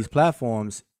on these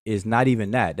platforms is not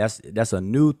even that. That's a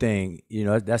new thing. You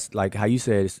know, that's like how you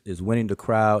said is winning the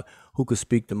crowd, who could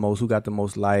speak the most, who got the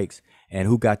most likes, and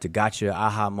who got the gotcha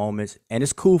aha moments. And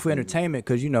it's cool for entertainment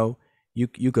because you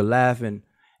could laugh and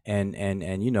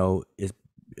it's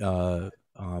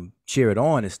cheer it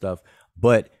on and stuff,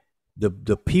 but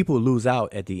the people lose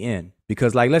out at the end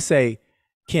because, like, let's say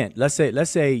Kent, let's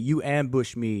say you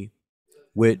ambush me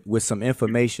with some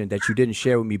information that you didn't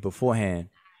share with me beforehand.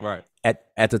 Right.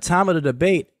 At the time of the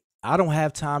debate, I don't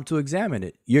have time to examine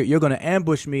it. You're going to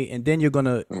ambush me, and then you're going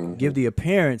to give the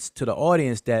appearance to the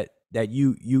audience that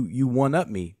you one up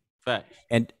me. Facts.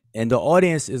 And the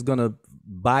audience is going to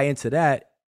buy into that.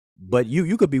 But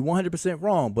you could be 100%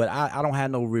 wrong, but I don't have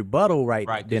no rebuttal right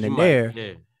then and there.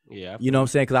 Yeah. You know what I'm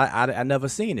saying? Because I never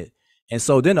seen it. And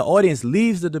so then the audience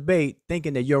leaves the debate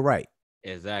thinking that you're right.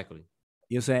 Exactly.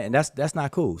 You know what I'm saying? And that's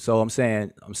not cool. So I'm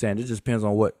saying it just depends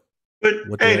on what hey,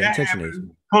 the intention is.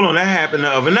 Hold on, that happened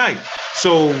the other night.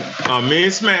 So me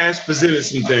and Smash presented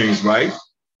some things, right?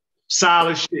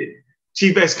 Solid shit.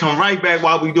 Chief X come right back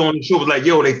while we doing the show. Was like,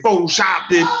 yo, they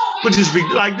photoshopped it. But just be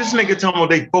like, this nigga talking about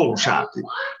they photoshopped it.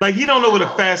 Like, he don't know what a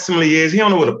facsimile is. He don't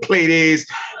know what a plate is.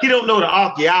 He don't know the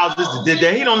archaeologist that did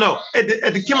that. He don't know. At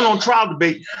the Kimmel on Trial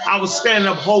debate, I was standing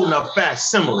up holding a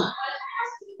facsimile.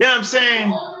 You know what I'm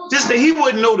saying? Just that he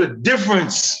wouldn't know the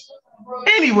difference.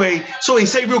 Anyway, so he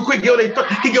say real quick, yo,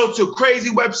 he goes to a crazy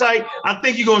website. I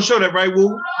think you're gonna show that, right,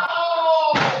 Woo?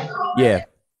 Yeah.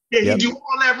 Yeah, yep. He do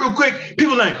all that real quick.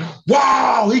 People like,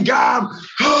 wow, he got him.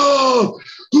 Oh,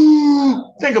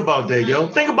 ooh. Think about that, yo.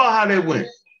 Think about how that went.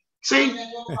 See?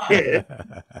 Yeah.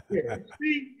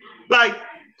 See? Like,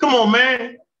 come on,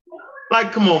 man.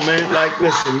 Like, come on, man. Like,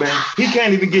 listen, man. He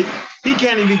can't even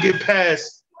get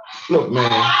past. Look,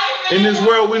 man. In this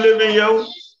world we live in, yo.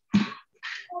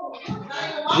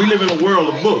 We live in a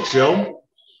world of books, yo.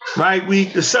 Right?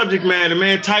 The subject matter,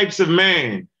 man, types of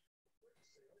man.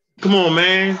 Come on,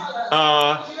 man.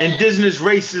 Indigenous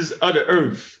races of the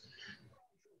earth.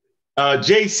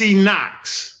 J.C.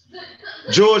 Knox.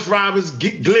 George Roberts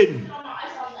Glidden.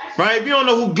 Right? If you don't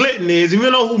know who Glidden is, if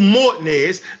you don't know who Morton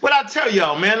is, but I tell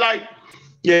y'all, man, like,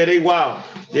 yeah, they wild.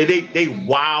 They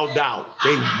wild out.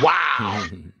 They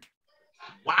wild.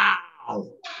 Wow.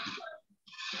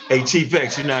 Hey, Chief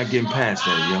X, you're not getting past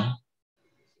that, yo.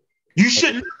 You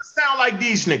should never sound like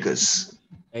these niggas.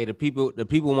 Hey, the people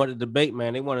want to debate,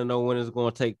 man. They want to know when it's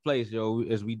going to take place, yo.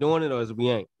 Is we doing it or is we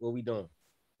ain't? What we doing?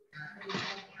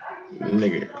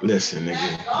 Nigga, listen,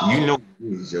 nigga. You know what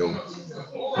it is, yo.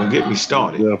 Don't get me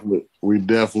started. We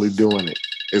definitely doing it.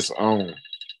 It's on.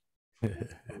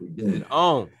 It's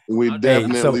on. We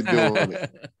definitely doing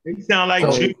it. They sound like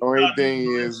the only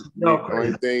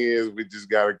thing is we just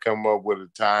got to come up with a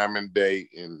time and date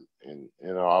and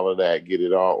all of that, get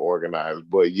it all organized.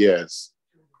 But yes,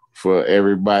 for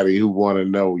everybody who want to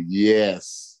know,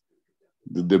 yes,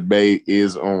 the debate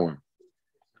is on.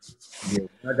 Yeah,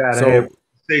 I gotta have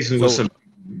conversations with some.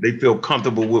 They feel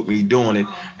comfortable with me doing it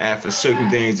after certain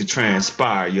things to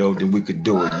transpire, yo. Then we could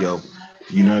do it, yo.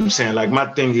 You know what I'm saying? Like, my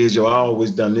thing is, yo, I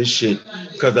always done this shit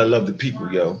because I love the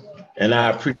people, yo. And I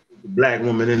appreciate the black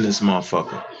woman in this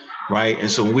motherfucker, right? And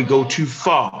so when we go too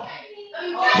far,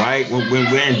 right?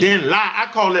 And then lie,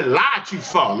 I call it lie too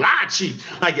far, lie cheat.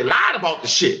 Like, you lied about the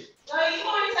shit. You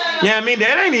know what I mean?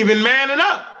 That ain't even manning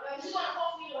up.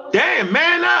 Damn,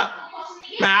 man up.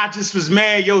 Nah, I just was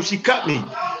mad, yo, she cut me.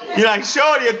 You're like,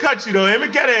 shorty, I cut you though. Let me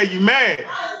get her, you mad.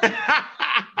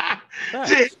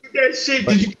 That shit,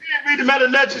 you can't read the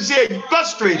meta-lecture, she had you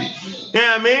frustrated. You know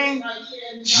what I mean?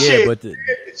 Yeah, shit. but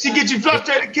She get you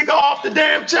frustrated, kick her off the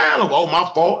damn channel. Oh, my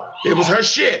fault. It was her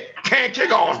shit. I can't kick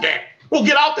her off that. Well,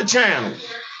 get off the channel.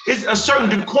 It's a certain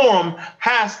decorum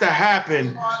has to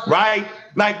happen, right?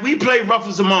 Like, we play rough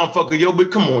as a motherfucker, yo,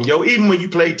 but come on, yo. Even when you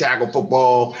play tackle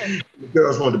football, the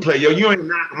girls want to play, yo, you ain't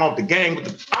knock them off the game with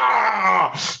the,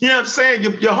 you know what I'm saying?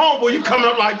 Your homeboy, you coming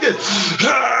up like this. You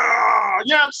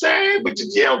know what I'm saying? But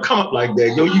you don't come up like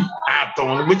that, yo. You act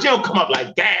on it, but you don't come up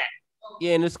like that.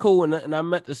 Yeah, and it's cool. And I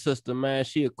met the sister, man.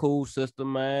 She a cool sister,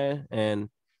 man. And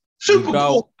super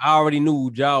cool. I already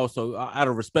knew Ujao, so out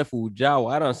of respect for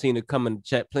Ujao, I done seen her come in the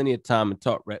chat plenty of time and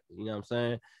talk rap. You know what I'm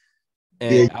saying?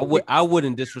 And yeah. I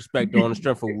wouldn't disrespect her on the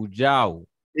strength of Ujao.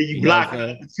 Yeah, you block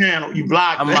the channel. You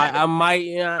block. I might,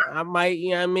 you know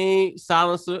what I mean,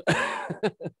 silence her.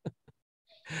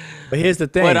 But here's the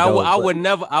thing. But I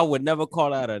would never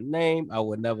call out her name. I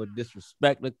would never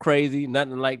disrespect her crazy,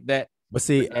 nothing like that. But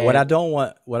see, what I don't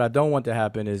want to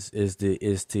happen is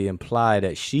to imply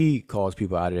that she calls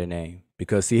people out of their name.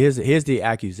 Because see, here's the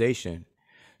accusation.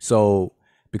 So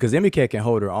because Emika can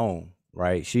hold her own,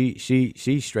 right?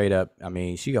 She straight up. I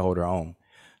mean, she can hold her own.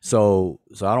 So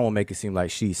I don't want to make it seem like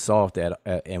she's soft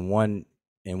in one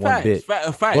bit.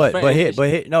 But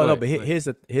here's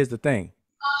the thing.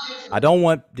 I don't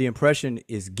want the impression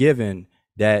is given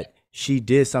that she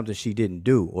did something she didn't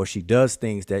do, or she does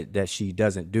things that she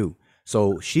doesn't do.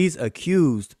 So she's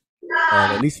accused,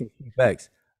 at least from Chief X.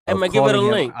 Emma, give it a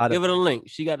link. Give it a link.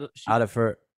 She got out of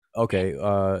her. Okay,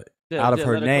 out of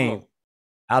her name,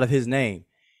 out of his name.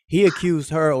 He accused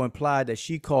her or implied that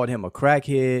she called him a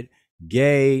crackhead,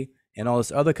 gay, and all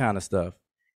this other kind of stuff.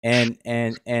 And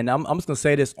I'm just gonna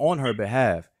say this on her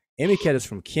behalf. Amy Cat is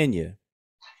from Kenya,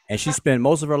 and she spent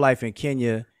most of her life in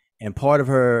Kenya, and part of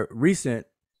her recent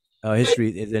history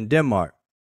is in Denmark.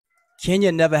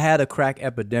 Kenya never had a crack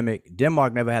epidemic.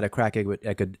 Denmark never had a crack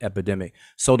epidemic.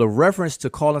 So the reference to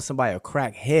calling somebody a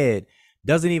crackhead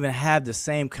doesn't even have the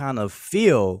same kind of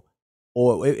feel,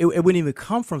 or it wouldn't even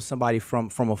come from somebody from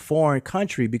a foreign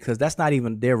country, because that's not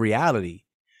even their reality.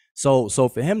 So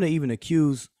for him to even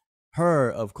accuse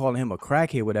her of calling him a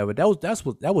crackhead, whatever,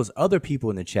 that was other people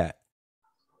in the chat.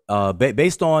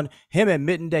 Based on him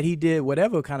admitting that he did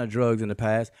whatever kind of drugs in the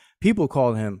past, people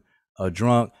call him a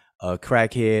drunk, a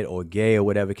crackhead, or gay, or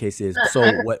whatever the case is. So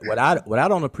what I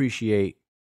don't appreciate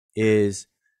is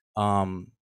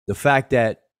the fact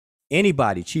that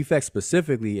anybody, Chief X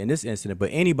specifically in this incident, but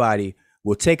anybody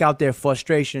will take out their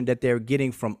frustration that they're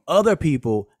getting from other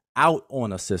people out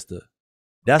on a sister.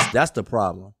 That's the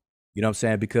problem. You know what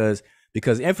I'm saying?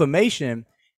 Because information,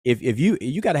 if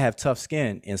you got to have tough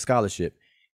skin in scholarship,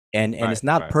 and it's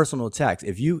not personal attacks.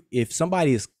 If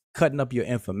somebody is cutting up your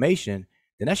information,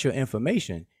 then that's your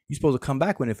information. You're supposed to come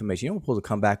back with information. You're not supposed to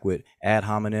come back with ad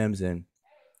hominems and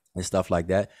stuff like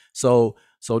that. So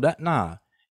that nah.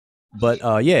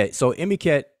 But yeah, so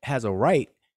Emiket has a right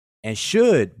and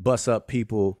should bust up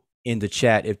people in the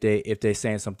chat if they're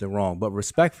saying something wrong, but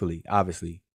respectfully,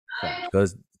 obviously,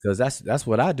 because that's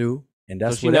what I do, and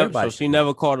that's what everybody. So she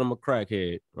never called him a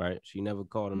crackhead, right? She never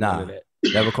called him none of that.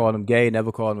 Never called him gay.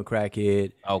 Never called him a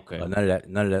crackhead. Okay.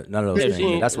 None of those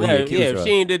things. That's what he accused her. If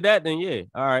she ain't did that, then yeah,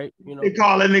 all right. You know, they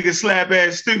call that nigga slap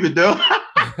ass stupid though.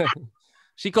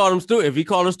 She called him stupid. If he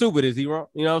called him stupid, is he wrong?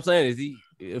 You know what I'm saying? Is he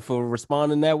for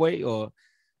responding that way, or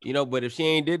But if she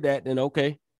ain't did that, then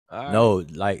okay. No,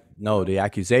 the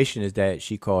accusation is that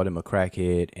she called him a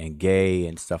crackhead and gay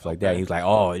and stuff like that. He was like,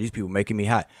 "Oh, these people making me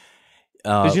hot."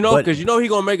 Because he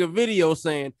gonna make a video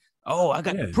saying, "Oh, I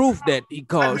got the proof that she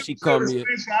called me."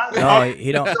 No,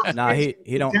 he don't. Nah,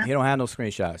 he don't have no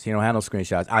screenshots. He don't have no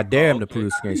screenshots. I dare him to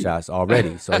produce screenshots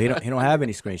already, so he don't have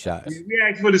any screenshots. We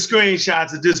asked for the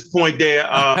screenshots at this point. There,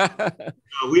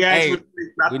 we asked.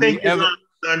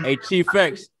 Hey, Chief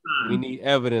X, we need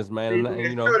evidence, man.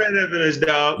 Show that evidence,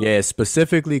 dog. Yeah,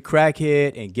 specifically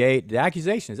crackhead and gay. The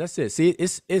accusations. That's it. See,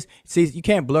 you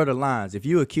can't blur the lines. If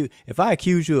I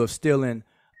accuse you of stealing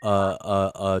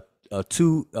a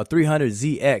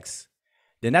 300ZX,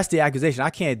 then that's the accusation. I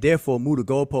can't therefore move the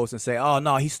goalpost and say, "Oh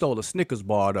no, he stole a Snickers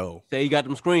bar though." Say he got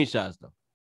them screenshots though.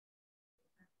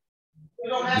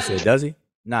 You said, does he?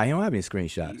 Nah, he don't have any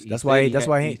screenshots. That's why he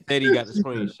said he got the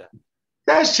screenshot.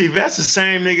 That's Chief. That's the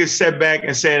same nigga sat back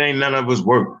and said ain't none of us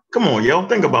work. Come on, yo,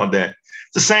 think about that.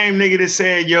 It's the same nigga that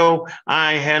said, "Yo,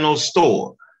 I ain't had no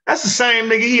store." That's the same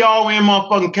nigga. He always in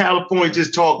motherfucking California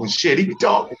just talking shit. He be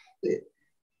talking shit.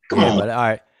 Come on. But all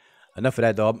right. Enough of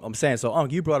that, though. I'm saying, so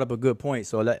you brought up a good point.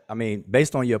 So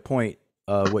based on your point,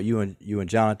 what you and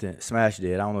Jonathan Smash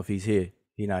did, I don't know if he's here.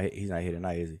 He's not here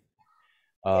tonight, is he?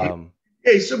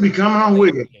 Hey, should be coming on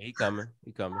with it. He coming.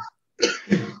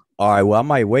 All right. Well, I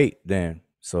might wait then.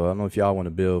 So I don't know if y'all want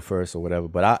to build first or whatever.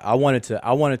 But I wanted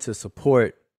to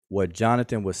support what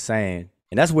Jonathan was saying,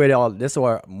 and that's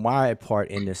where my part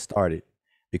in this started,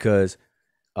 because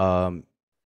Unc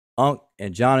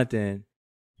and Jonathan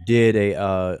did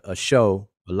a show,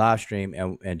 a live stream,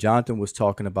 and Jonathan was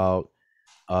talking about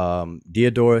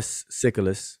Diodorus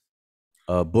Siculus,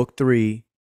 book 3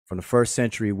 from the 1st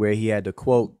century, where he had the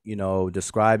quote,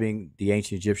 describing the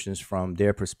ancient Egyptians from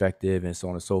their perspective and so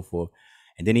on and so forth.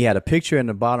 And then he had a picture in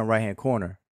the bottom right-hand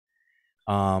corner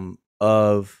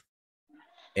of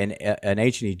an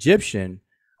ancient Egyptian,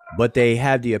 but they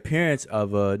had the appearance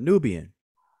of a Nubian,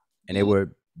 and they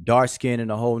were dark skinned and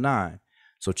the whole nine.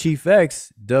 So Chief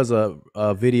X does a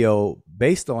video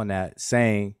based on that,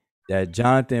 saying that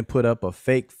Jonathan put up a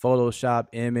fake Photoshop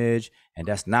image and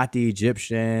that's not the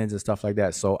Egyptians and stuff like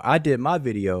that. So I did my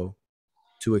video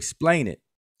to explain it,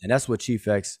 and that's what Chief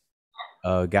X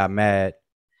got mad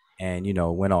and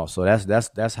went off. So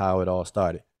that's how it all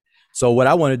started. So what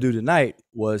I want to do tonight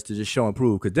was to just show and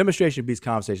prove, because demonstration beats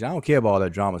conversation. I don't care about all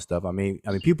that drama stuff. I mean,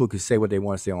 people could say what they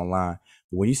want to say online,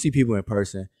 but when you see people in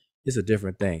person, it's a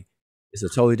different thing. It's a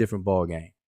totally different ball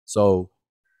game. So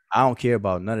I don't care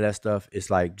about none of that stuff. It's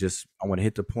like, I want to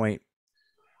hit the point,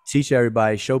 teach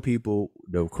everybody, show people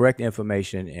the correct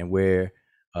information and where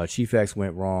Chief X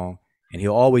went wrong. And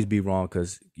he'll always be wrong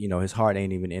because, his heart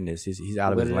ain't even in this. He's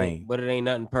out of his lane. But it ain't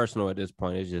nothing personal at this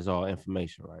point. It's just all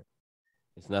information, right?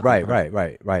 It's nothing.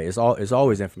 Right. It's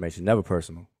always information, never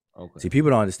personal. Okay. See,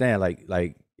 people don't understand,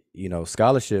 like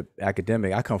scholarship,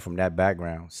 academic. I come from that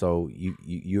background, so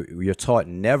you're taught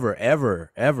never,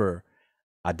 ever, ever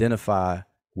identify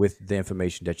with the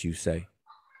information that you say.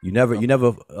 You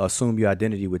never assume your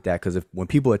identity with that, because when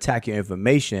people attack your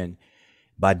information,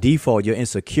 by default, your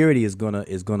insecurity is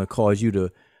gonna cause you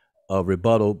to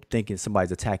rebuttal, thinking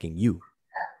somebody's attacking you.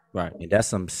 Right. And that's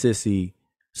some sissy,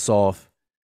 soft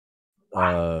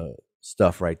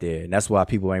stuff right there. And that's why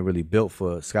people ain't really built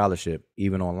for scholarship,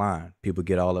 even online. People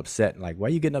get all upset, like, why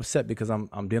are you getting upset because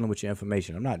I'm dealing with your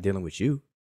information? I'm not dealing with you.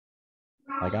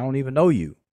 Like, I don't even know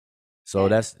you. So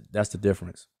that's the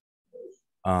difference.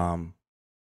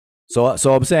 So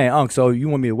I'm saying, Unc, so you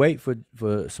want me to wait for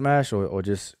Smash or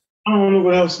just I don't know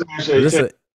what else Smash it's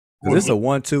a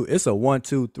 1-2, it's a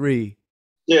 1-2-3.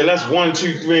 Yeah, let's 1,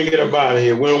 2, 3 and get up out of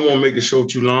here. We don't want to make the show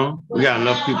too long. We got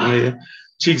enough people here.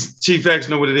 Chief X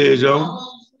know what it is, yo.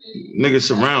 Niggas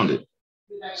surrounded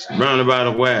by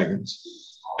the wagons.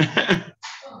 Yeah,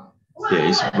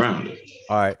 he's surrounded.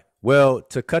 All right. Well,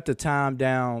 to cut the time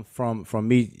down from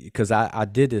me, because I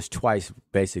did this twice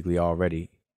basically already,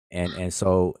 and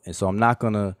so I'm not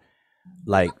gonna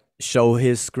like show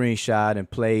his screenshot and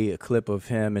play a clip of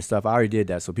him and stuff. I already did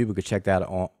that, so people could check that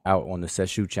out on the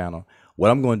Seshu channel. What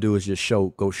I'm going to do is just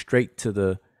go straight to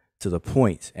the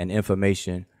points and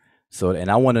information. So,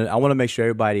 and I want to make sure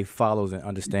everybody follows and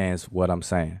understands what I'm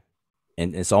saying.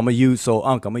 And so I'm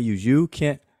gonna use you,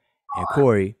 Kent, and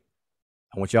Corey.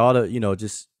 I want y'all to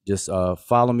just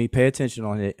follow me, pay attention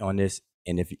on this,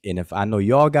 and if I know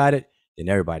y'all got it, then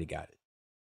everybody got it.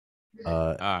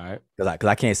 All right. Because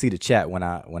I can't see the chat when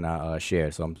I share,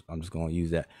 so I'm just gonna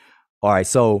use that. All right.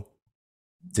 So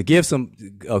to give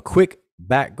a quick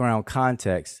background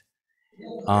context,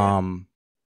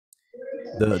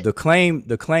 the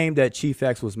claim that Chief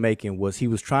X was making was he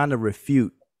was trying to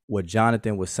refute what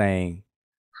Jonathan was saying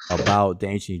about the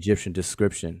ancient Egyptian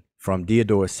description from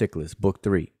Diodorus Siculus, Book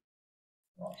 3.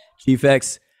 Chief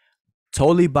X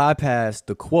totally bypassed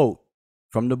the quote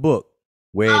from the book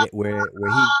where he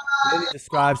clearly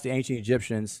describes the ancient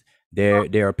Egyptians,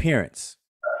 their appearance.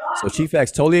 So Chief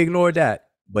X totally ignored that,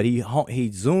 but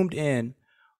he zoomed in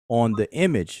on the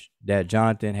image that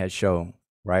Jonathan had shown,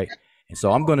 right? And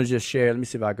so I'm gonna just share. Let me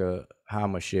see if how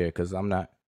I'm gonna share, because I'm not.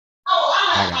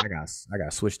 I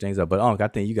gotta switch things up. But Unc, I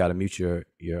think you gotta mute your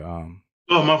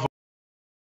Oh, my fault.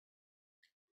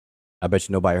 I bet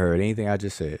you nobody heard anything I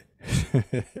just said.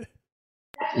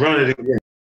 Run it again.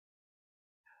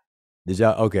 Did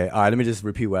y'all? Okay. All right. Let me just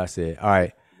repeat what I said. All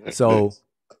right. So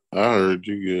I heard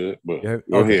you good, but go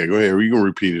okay. ahead. We can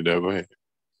repeat it. Go ahead.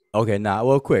 Okay.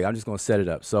 Well, quick. I'm just gonna set it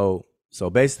up. So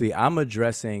basically, I'm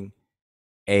addressing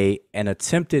an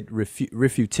attempted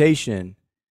refutation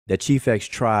that Chief X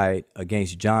tried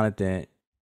against Jonathan's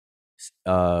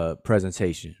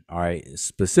presentation. All right.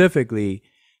 Specifically,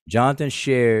 Jonathan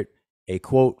shared a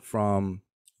quote from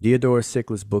Diodorus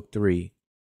Siculus, Book 3,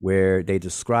 where they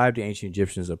described the ancient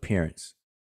Egyptians' appearance.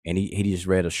 And he just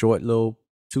read a short little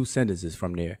 2 sentences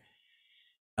from there.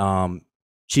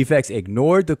 Chief X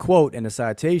ignored the quote in the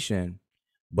citation,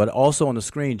 but also on the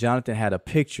screen, Jonathan had a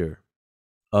picture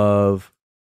of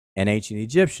an ancient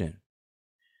Egyptian.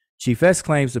 Chief X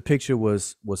claims the picture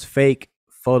was fake,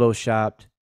 photoshopped,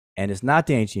 and it's not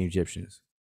the ancient Egyptians.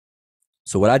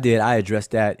 So what I did, I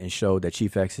addressed that and showed that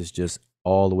Chief X is just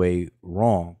all the way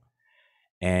wrong.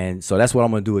 And so that's what I'm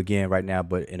gonna do again right now,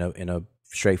 but in a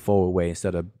straightforward way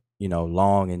instead of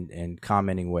long and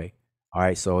commenting way. All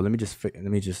right, so let me just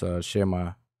share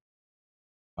my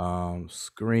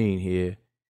screen here.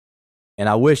 And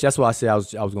I wish, that's why I said I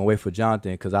was gonna wait for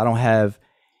Jonathan, because I don't have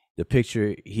the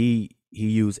picture he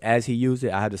used as he used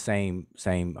it. I have the same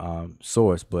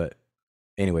source, but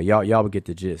anyway, y'all will get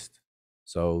the gist.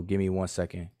 So give me 1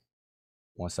 second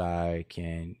once I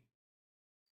can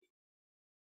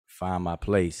find my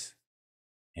place.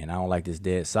 And I don't like this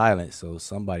dead silence, so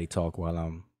somebody talk while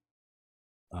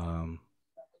I'm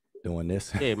doing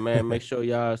this. Yeah, man, make sure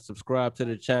y'all subscribe to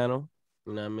the channel.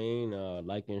 You know what I mean?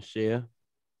 Like and share.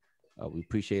 We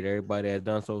appreciate everybody that's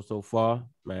done so far.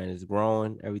 Man, it's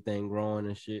growing, everything growing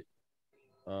and shit.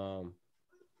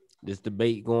 This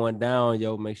debate going down,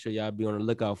 yo. Make sure y'all be on the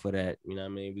lookout for that. You know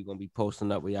what I mean? We're gonna be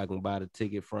posting up where y'all can buy the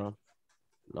ticket from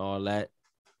and all that.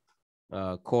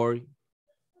 Corey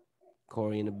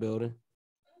in the building.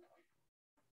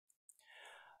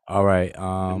 All right.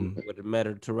 With the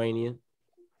Mediterranean.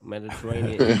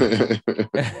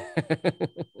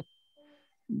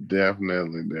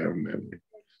 Definitely.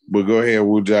 But go ahead,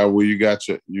 Wujai. Where you got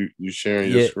you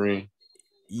sharing your screen?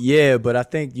 Yeah, but I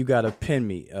think you gotta pin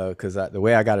me, because the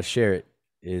way I gotta share it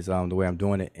is the way I'm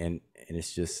doing it, and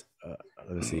it's just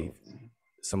let's see,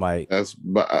 somebody.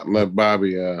 Let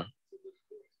Bobby.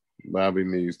 Bobby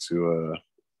needs to,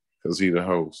 because he's the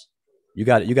host. You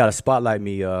got to spotlight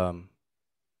me,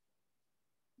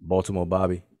 Baltimore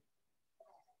Bobby.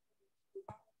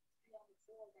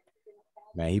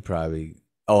 Man, he probably.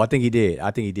 Oh, I think he did.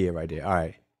 I think he did right there. All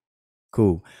right.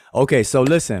 Cool. Okay, so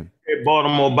listen. Hey,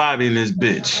 Baltimore Bobby in this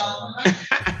bitch.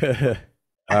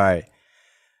 All right.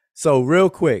 So real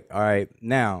quick, all right.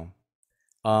 Now,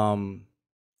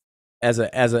 as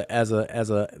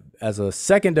a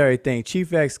secondary thing,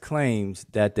 Chief X claims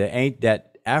that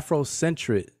that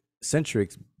Afrocentric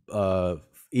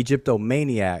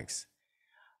Egyptomaniacs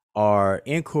are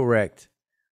incorrect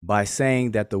by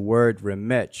saying that the word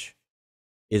remech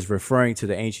is referring to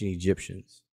the ancient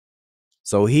Egyptians.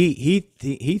 So he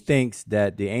thinks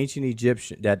that the ancient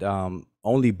Egyptian that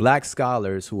only black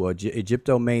scholars who are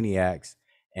Egyptomaniacs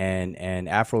and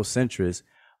Afrocentrists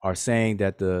are saying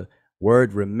that the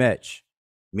word remech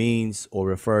means or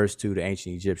refers to the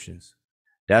ancient Egyptians.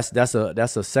 That's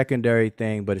a secondary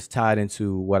thing, but it's tied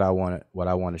into what I want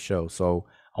to show. So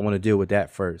I want to deal with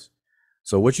that first.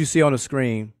 So what you see on the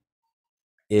screen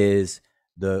is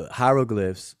the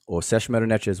hieroglyphs, or Seshmetu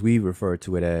Neter as we refer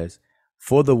to it as,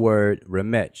 for the word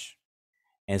remech.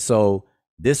 And so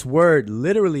this word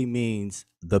literally means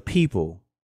the people,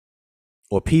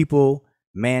 or people,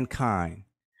 mankind,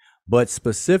 but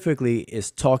specifically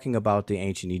is talking about the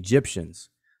ancient Egyptians.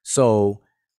 So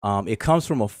it comes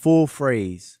from a full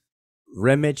phrase,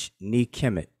 remech ni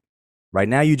kemet. Right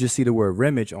now you just see the word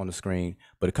remech on the screen,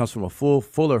 but it comes from a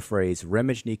fuller phrase,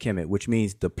 remech ni kemet, which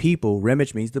means the people.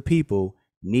 Remech means the people,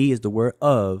 ni is the word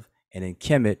of, and then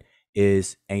kemet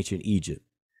is ancient Egypt.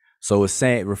 So it's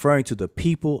saying, referring to the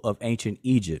people of ancient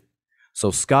Egypt.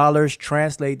 So scholars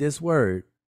translate this word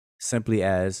simply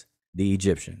as the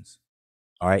Egyptians.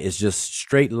 All right, it's just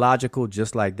straight logical,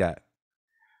 just like that.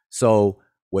 So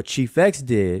what Chief X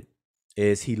did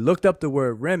is he looked up the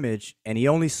word remech and he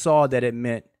only saw that it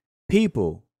meant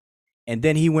people. And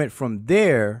then he went from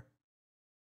there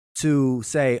to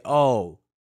say, oh,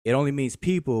 it only means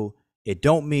people. It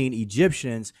don't mean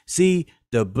Egyptians. See,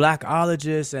 the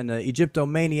Blackologists and the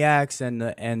Egyptomaniacs and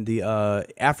the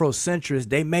Afrocentrists,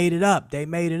 they made it up. They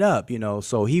made it up, you know.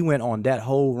 So he went on that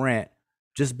whole rant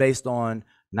just based on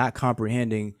not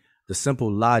comprehending the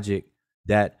simple logic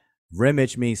that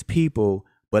remech means people,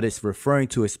 but it's referring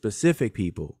to a specific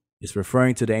people. It's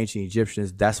referring to the ancient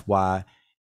Egyptians. That's why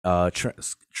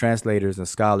translators and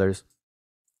scholars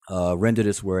render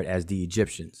this word as the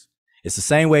Egyptians. It's the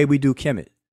same way we do Kemet.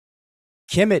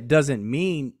 Kemet doesn't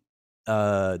mean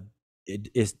the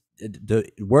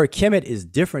word Kemet is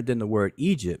different than the word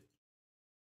Egypt,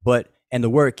 and the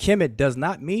word Kemet does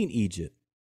not mean Egypt.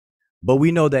 But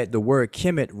we know that the word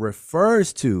Kemet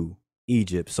refers to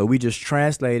Egypt, so we just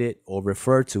translate it or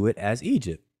refer to it as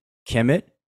Egypt. Kemet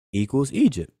equals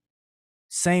Egypt.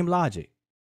 Same logic.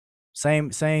 Same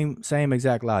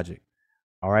exact logic.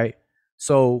 All right.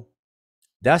 So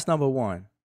that's number one.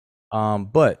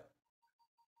 But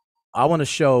I want to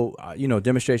show,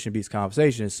 demonstration beats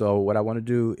conversation. So what I want to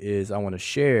do is I want to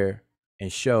share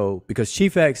and show, because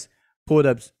Chief X pulled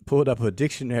up a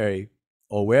dictionary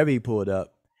or wherever he pulled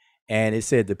up, and it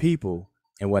said the people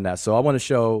and whatnot. So I want to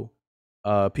show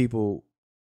people,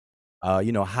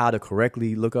 how to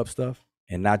correctly look up stuff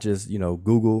and not just,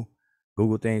 Google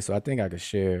things. So I think I could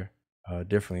share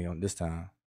differently on this time.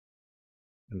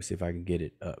 Let me see if I can get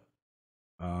it up.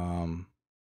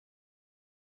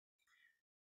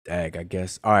 I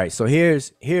guess. All right. So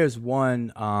here's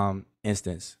one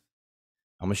instance.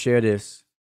 I'm gonna share this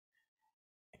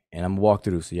and I'm gonna walk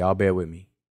through. So y'all bear with me.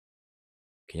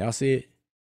 Can y'all see it?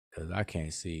 Because I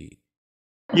can't see.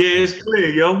 Yeah, it's clear,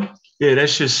 yo. Yeah,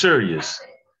 that's just serious.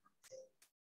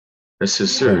 That's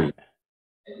just serious.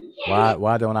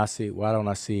 Why don't I see why don't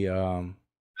I see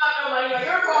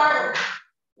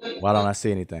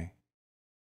anything?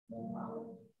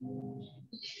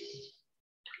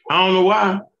 I don't know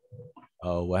why.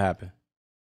 Oh, what happened?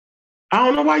 I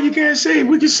don't know why you can't see it.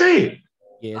 We can see it.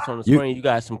 Yeah, it's on the screen. You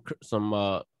got some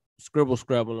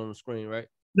scrabble on the screen, right?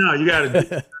 No, you got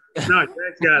to. No,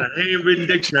 that's got a handwritten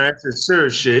dictionary. That's a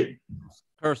serious shit.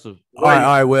 Cursive. All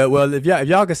right. Well, if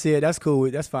y'all can see it, that's cool.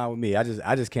 That's fine with me. I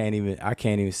just can't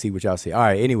even see what y'all see. All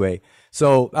right. Anyway,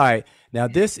 so all right. Now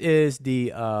this is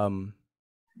the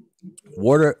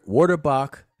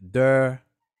Wörterbach der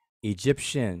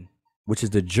Egyptian, which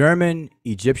is the German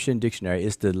Egyptian dictionary.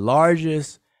 It's the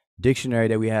largest dictionary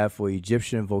that we have for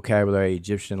Egyptian vocabulary,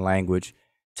 Egyptian language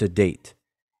to date.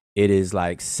 It is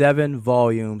like 7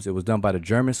 volumes. It was done by the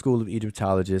German School of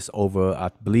Egyptologists over, I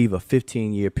believe, a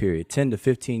 15-year period, 10 to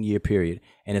 15-year period.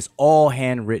 And it's all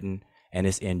handwritten and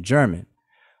it's in German.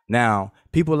 Now,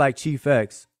 people like Chief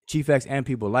X and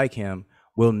people like him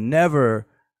will never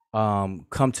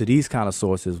come to these kind of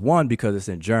sources. One, because it's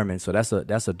in German, so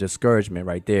that's a discouragement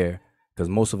right there, because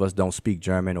most of us don't speak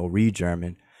German or read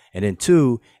German. And then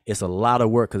two, it's a lot of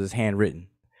work because it's handwritten.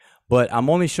 But I'm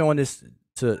only showing this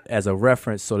as a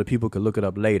reference so that people could look it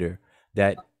up later.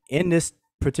 That in this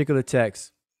particular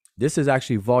text, this is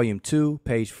actually volume 2,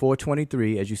 page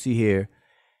 423, as you see here.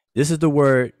 This is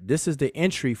the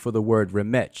entry for the word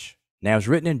remech. Now it's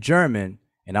written in German,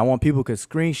 and I want people to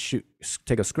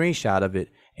take a screenshot of it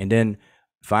and then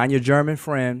find your German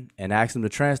friend and ask them to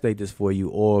translate this for you,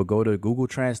 or go to Google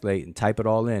Translate and type it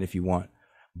all in if you want.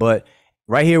 But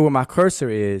right here where my cursor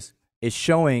is, it's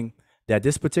showing that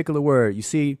this particular word, you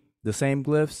see the same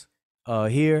glyphs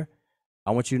here.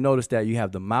 I want you to notice that you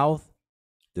have the mouth,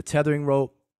 the tethering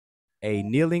rope, a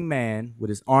kneeling man with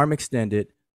his arm extended,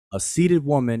 a seated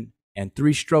woman, and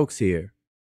 3 strokes here.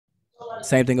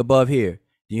 Same thing above here.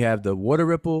 You have the water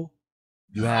ripple.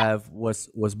 You have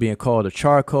what's being called a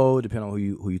charcoal, depending on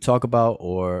who you talk about,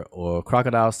 or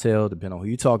crocodile's tail, depending on who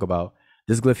you talk about.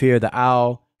 This glyph here, the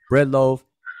owl, bread loaf,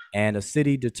 and a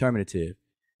city determinative.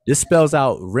 This spells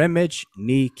out Remech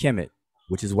ni Kemet,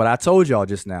 which is what I told y'all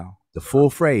just now. The full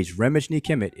phrase, Remech ni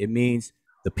Kemet. It means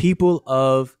the people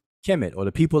of Kemet, or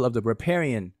the people of the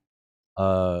riparian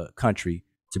country,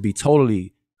 to be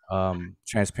totally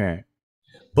transparent.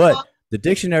 But the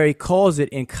dictionary calls it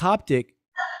in Coptic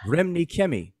Remni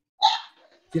Kemi.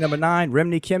 See number 9,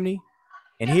 Remni Kemni?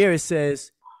 And here it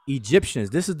says Egyptians.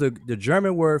 This is the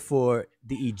German word for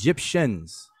the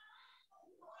Egyptians.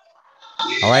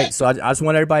 All right, so I just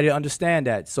want everybody to understand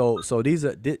that. So these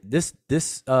are this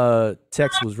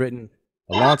text was written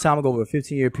a long time ago, over a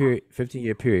 15-year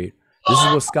period. This is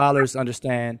what scholars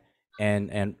understand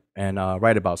and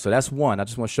write about. So that's one. I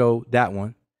just want to show that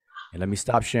one. And let me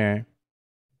stop sharing.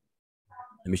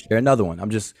 Let me share another one. I'm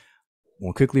just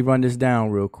going to quickly run this down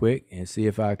real quick and see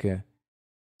if I can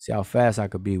see how fast I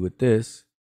could be with this.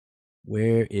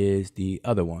 Where is the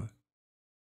other one?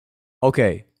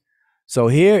 Okay. So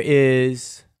here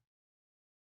is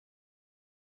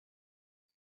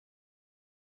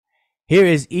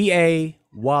E.A.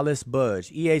 Wallace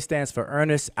Budge. EA stands for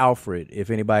Ernest Alfred, if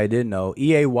anybody didn't know.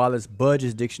 E.A. Wallace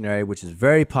Budge's dictionary, which is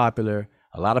very popular.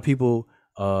 A lot of people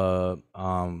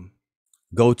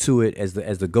go to it as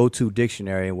the go-to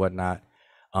dictionary and whatnot.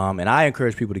 And I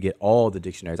encourage people to get all the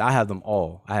dictionaries. I have them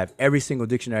all. I have every single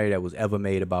dictionary that was ever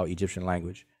made about Egyptian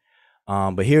language.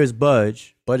 But here's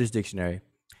Budge's dictionary.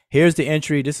 Here's the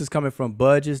entry. This is coming from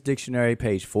Budge's dictionary,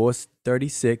 page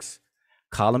 436,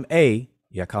 column A.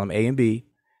 You got column A and B,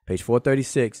 page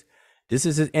 436. This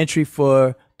is his entry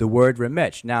for the word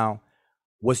remech. Now,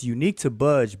 what's unique to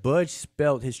Budge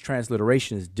spelled his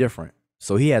transliterations different.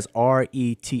 So he has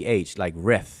R-E-T-H, like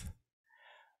reth.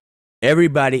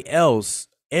 Everybody else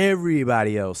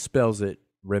spells it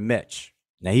remech.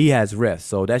 Now he has reth,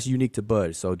 so that's unique to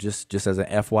Budge. So just as an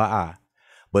FYI.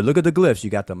 But look at the glyphs. You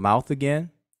got the mouth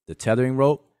again, the tethering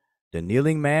rope, the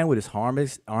kneeling man with his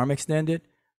arm extended,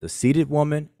 the seated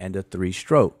woman, and the 3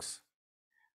 strokes.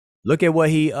 Look at what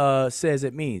he says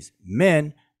it means.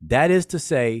 Men, that is to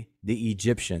say, the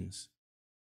Egyptians.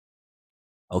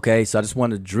 Okay, so I just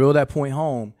want to drill that point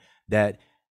home that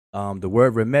the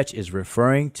word remech is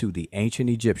referring to the ancient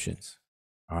Egyptians.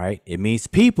 All right, it means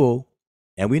people,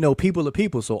 and we know people are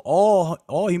people. So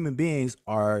all human beings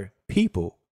are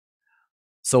people.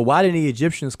 So why didn't the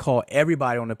Egyptians call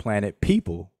everybody on the planet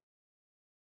people?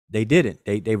 They didn't.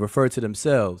 They referred to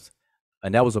themselves,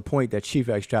 and that was a point that Chief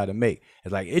X tried to make.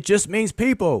 It's like, it just means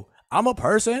people. I'm a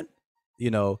person,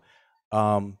 you know.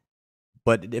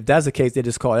 But if that's the case, they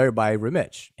just call everybody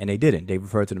remech, and they didn't. They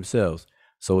referred to themselves.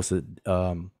 So it's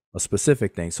a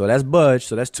specific thing. So that's Budge.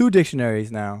 So that's 2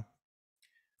 dictionaries now.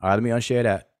 All right, let me unshare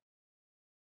that.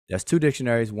 That's 2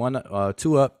 dictionaries.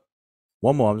 2 up.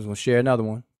 One more. I'm just gonna share another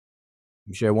one. Let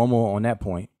me share one more on that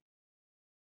point.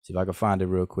 See if I can find it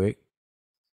real quick.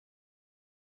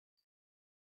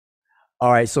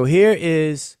 All right, so here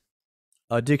is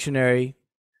a dictionary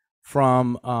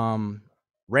from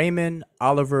Raymond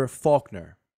Oliver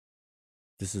Faulkner.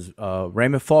 This is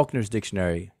Raymond Faulkner's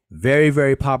dictionary. Very,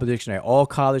 very popular dictionary. All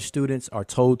college students are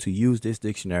told to use this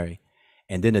dictionary.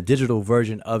 And then a digital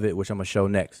version of it, which I'm going to show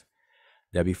next.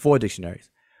 There'll be 4 dictionaries.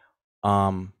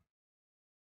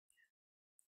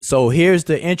 So here's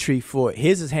the entry for,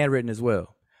 his is handwritten as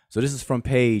well. So this is from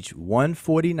page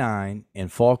 149 in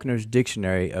Faulkner's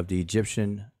Dictionary of the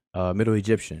Egyptian, Middle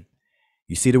Egyptian.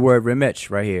 You see the word remech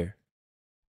right here.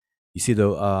 You see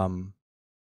the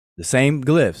same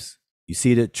glyphs. You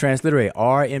see the transliterate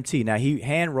RMT. Now he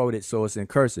hand wrote it, so it's in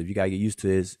cursive. You gotta get used to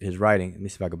his writing. Let me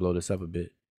see if I can blow this up a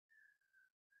bit.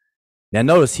 Now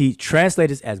notice he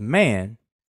translated it as man,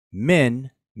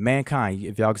 men, mankind.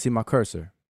 If y'all can see my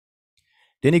cursor.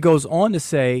 Then he goes on to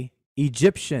say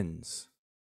Egyptians,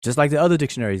 just like the other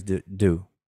dictionaries do.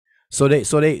 So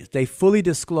they fully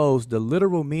disclose the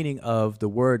literal meaning of the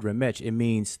word remech. It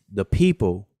means the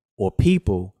people or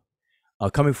people,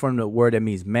 coming from the word that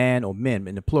means man or men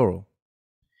in the plural,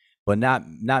 but not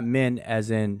men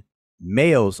as in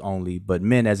males only, but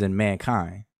men as in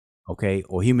mankind, okay,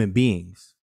 or human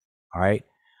beings. All right.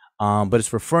 But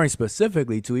it's referring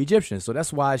specifically to Egyptians. So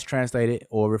that's why it's translated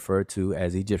or referred to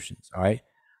as Egyptians. All right.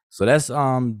 So that's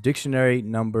dictionary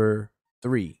number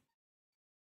 3.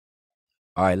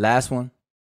 All right, last one.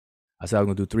 I said I was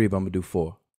gonna do 3, but I'm gonna do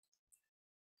 4.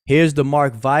 Here's the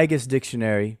Mark Vigus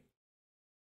dictionary,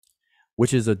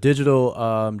 which is a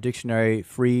digital dictionary,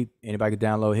 free. Anybody can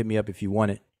download. Hit me up if you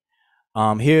want it.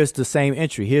 Here's the same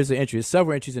entry. Here's the entry. There's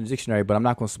several entries in the dictionary, but I'm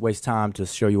not going to waste time to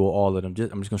show you all of them. I'm just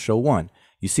going to show one.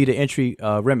 You see the entry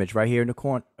remage right here in the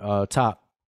corner top.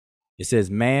 It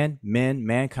says man, men,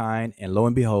 mankind, and lo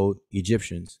and behold,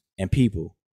 Egyptians and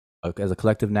people as a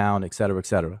collective noun, et cetera, et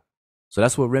cetera. So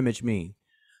that's what remage means.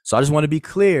 So I just want to be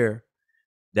clear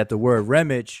that the word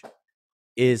remage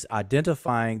is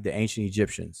identifying the ancient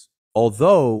Egyptians,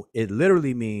 although it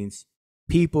literally means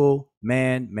people,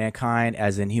 man, mankind,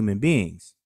 as in human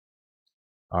beings.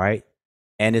 All right,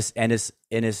 and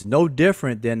it's no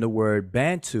different than the word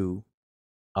Bantu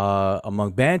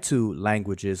among Bantu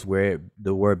languages, where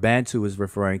the word Bantu is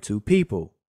referring to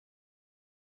people.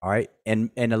 All right,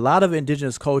 and a lot of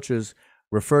indigenous cultures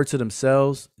refer to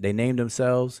themselves, they name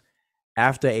themselves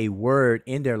after a word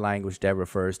in their language that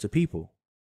refers to people.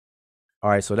 All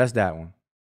right, so that's that one.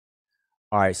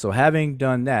 All right, so having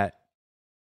done that,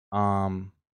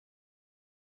 am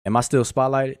I still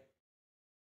spotlighted?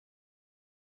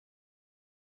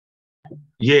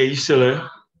 Yeah, you still there?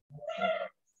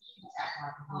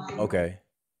 Okay.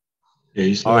 Yeah,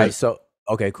 you still All there. right, so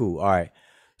okay, cool. All right.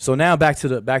 So now back to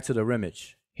the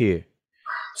remage here.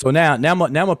 So now I'm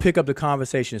gonna pick up the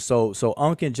conversation. So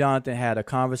Unc and Jonathan had a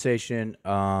conversation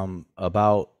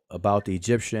about the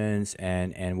Egyptians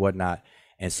and whatnot.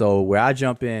 And so where I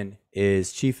jump in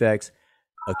is Chief X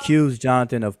accused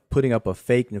Jonathan of putting up a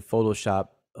fake and Photoshop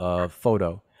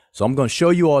photo. So I'm gonna show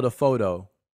you all the photo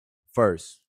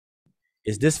first.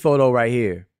 It's this photo right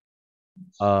here.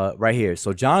 Right here.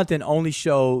 So Jonathan only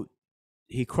showed,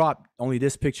 he cropped only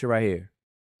this picture right here.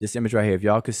 This image right here. If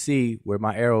y'all could see where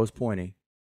my arrow is pointing.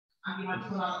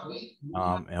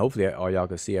 And hopefully all y'all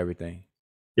can see everything.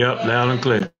 Yep, loud and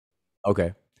clear.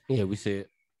 Okay. Yeah, we see it.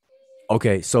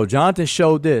 Okay, so Jonathan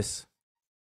showed this.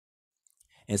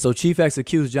 And so Chief X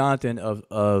accused Jonathan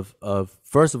of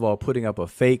first of all putting up a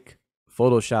fake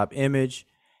Photoshop image,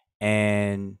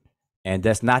 and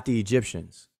that's not the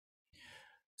Egyptians.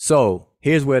 So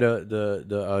here's where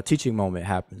the teaching moment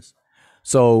happens.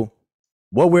 So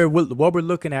what we're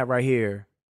looking at right here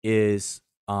is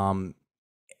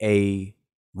a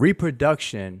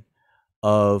reproduction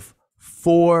of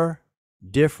 4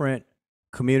 different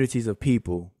communities of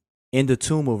people in the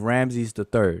tomb of Ramses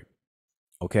III.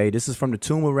 Okay, this is from the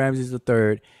tomb of Ramses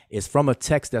III. It's from a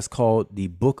text that's called the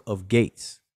Book of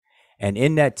Gates. And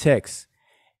in that text,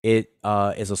 it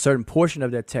is a certain portion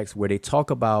of that text where they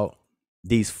talk about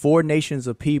these 4 nations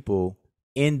of people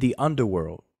in the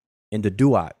underworld, in the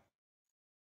Duat.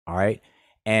 All right.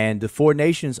 And the 4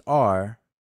 nations are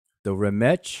the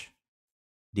Remech,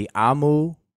 the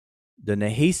Amu, the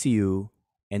Nehisiu,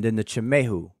 and then the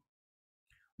Chemehu.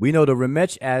 We know the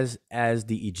Remech as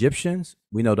the Egyptians.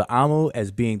 We know the Amu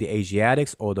as being the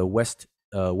Asiatics or the West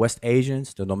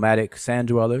Asians, the nomadic sand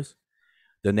dwellers.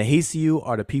 The Nehisiu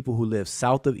are the people who live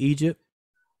south of Egypt.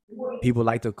 People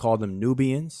like to call them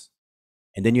Nubians.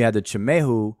 And then you have the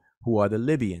Chemehu, who are the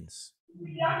Libyans.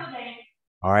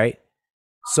 All right.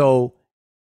 So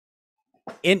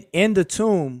in the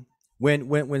tomb,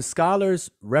 when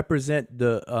scholars represent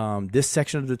the this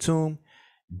section of the tomb,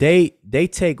 they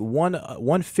take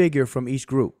one figure from each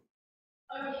group.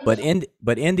 But in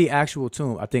the actual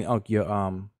tomb, I think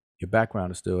your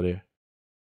background is still there.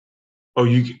 Oh,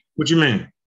 what you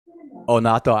mean? Oh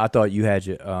no, I thought you had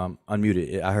your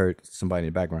unmuted. I heard somebody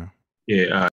in the background.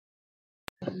 Yeah.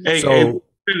 Hey, So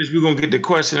we're gonna get the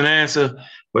question and answer,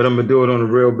 but I'm gonna do it on a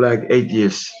Real Black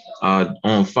Atheist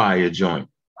on fire joint.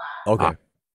 okay. All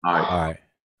right. All right.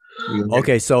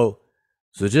 Okay, so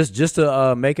just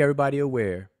to make everybody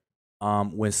aware,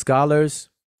 when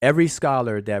every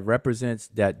scholar that represents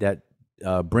that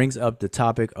brings up the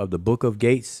topic of the Book of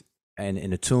Gates and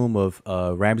in the tomb of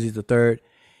Ramses III,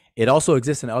 it also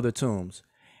exists in other tombs,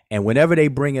 and whenever they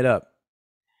bring it up,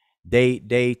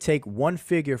 they take one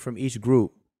figure from each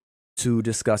group to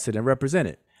discuss it and represent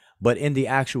it. But in the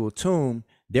actual tomb,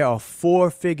 there are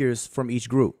 4 figures from each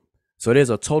group. So there's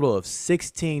a total of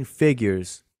 16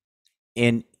 figures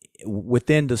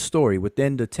within the story,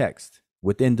 within the text,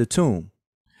 within the tomb.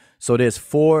 So there's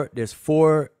four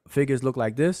figures look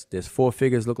like this, there's 4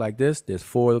 figures look like this, there's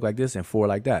 4 look like this, and 4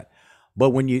 like that. But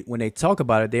when they talk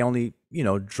about it, they only,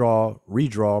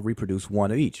 reproduce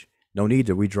one of each. No need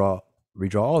to redraw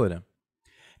all of them.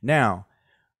 Now,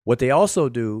 what they also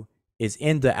do is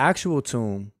in the actual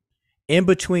tomb, in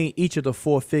between each of the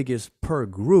 4 figures per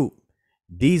group,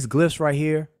 these glyphs right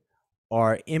here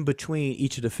are in between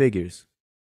each of the figures.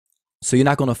 So you're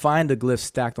not going to find the glyphs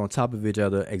stacked on top of each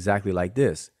other exactly like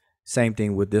this. Same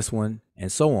thing with this one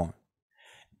and so on.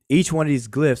 Each one of these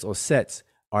glyphs or sets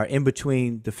are in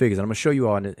between the figures. And I'm going to show you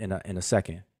all in a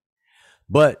second.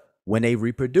 But when they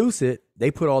reproduce it,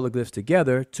 they put all the glyphs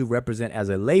together to represent as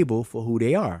a label for who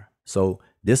they are. So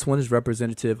this one is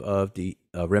representative of the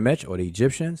Remech or the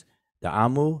Egyptians, the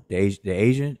Amu, the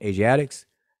Asiatics,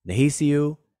 the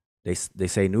Hesiu, they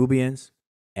say Nubians,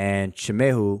 and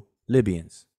Chemehu,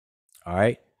 Libyans. All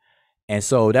right. And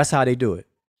so that's how they do it.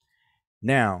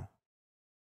 Now,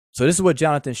 so this is what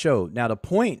Jonathan showed. Now, the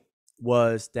point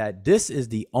was that this is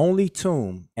the only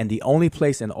tomb and the only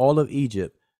place in all of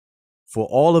Egypt for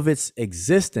all of its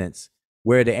existence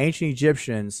where the ancient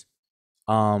Egyptians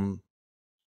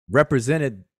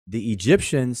represented the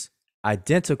Egyptians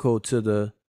identical to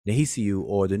the Hesiu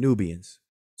or the Nubians.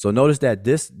 So notice that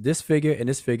this figure and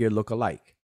this figure look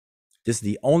alike. This is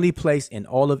the only place in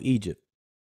all of Egypt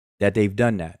that they've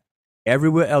done that.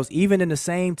 Everywhere else, even in the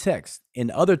same text,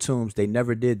 in other tombs, they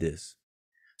never did this.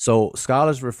 So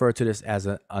scholars refer to this as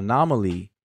an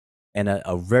anomaly and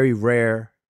a very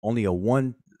rare, only a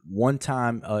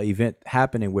one-time event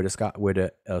happening where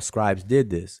the scribes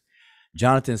did this.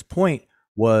 Jonathan's point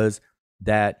was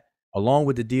that, along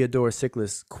with the Diodorus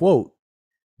Siculus quote,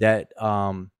 that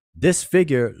this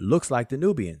figure looks like the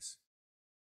Nubians.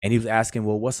 And he was asking,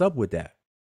 well, what's up with that?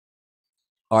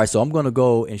 All right, so I'm going to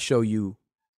go and show you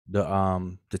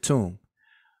the tomb.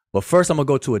 But first, I'm going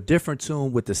to go to a different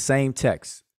tomb with the same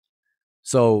text.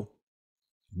 So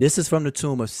this is from the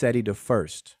tomb of Seti I.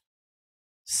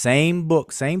 Same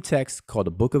book, same text called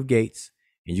the Book of Gates.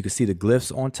 And you can see the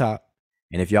glyphs on top.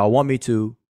 And if y'all want me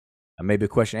to, maybe a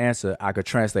question answer, I could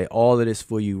translate all of this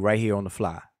for you right here on the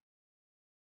fly.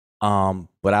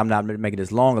 But I'm not making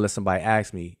this long unless somebody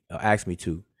asks me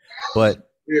to. But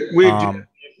we'll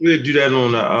do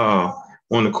that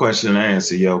on the question and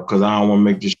answer, yo, because I don't want to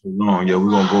make this too long, yo. We're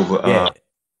gonna go over to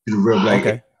the real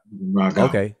black.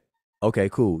 Okay,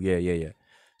 cool. Yeah.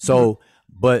 So,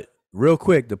 but real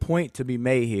quick, the point to be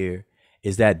made here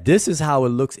is that this is how it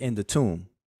looks in the tomb.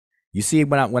 You see,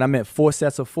 when I meant 4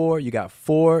 sets of 4, you got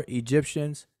 4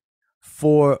 Egyptians,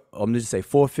 4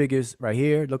 figures right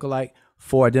here look alike,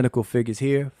 4 identical figures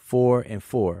here, 4 and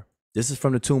 4. This is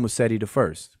from the tomb of Seti I.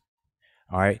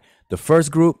 All right. The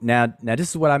first group. Now this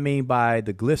is what I mean by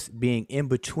the glyphs being in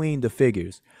between the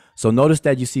figures. So notice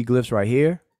that you see glyphs right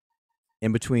here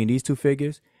in between these 2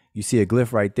 figures. You see a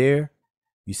glyph right there.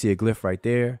 You see a glyph right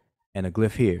there and a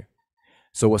glyph here.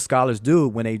 So what scholars do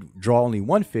when they draw only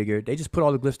one figure, they just put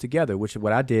all the glyphs together, which is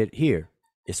what I did here.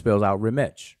 It spells out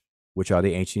Remech, which are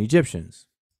the ancient Egyptians.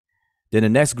 Then the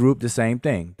next group, the same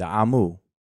thing, the Amu,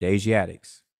 the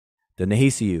Asiatics, the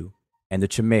Nehesiu, and the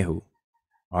Chemehu.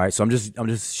 All right, so I'm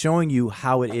just showing you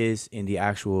how it is in the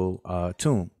actual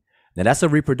tomb. Now that's a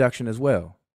reproduction as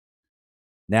well.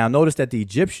 Now notice that the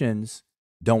Egyptians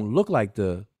don't look like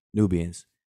the Nubians,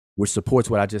 which supports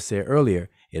what I just said earlier.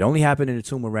 It only happened in the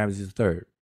tomb of Ramses III,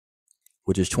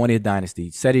 which is 20th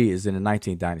dynasty. Seti is in the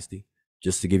 19th dynasty,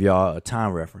 just to give y'all a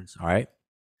time reference. All right.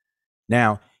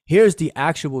 Now here's the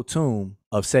actual tomb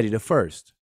of Seti I,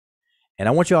 and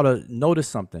I want y'all to notice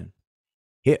something.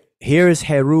 Here is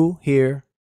Heru here,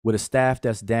 with a staff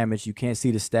that's damaged. You can't see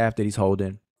the staff that he's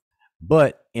holding,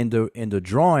 but in the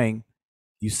drawing,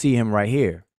 you see him right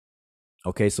here.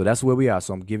 Okay, so that's where we are.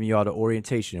 So I'm giving y'all the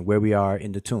orientation where we are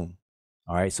in the tomb.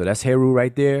 All right, so that's Heru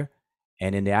right there,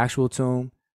 and in the actual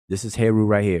tomb, this is Heru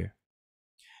right here.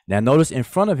 Now notice in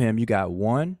front of him, you got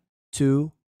 1,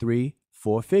 2, 3,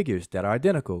 4 figures that are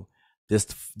identical. This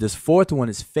 4th one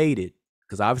is faded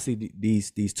because obviously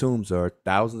these tombs are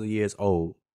thousands of years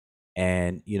old,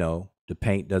 and the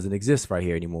paint doesn't exist right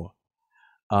here anymore.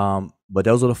 But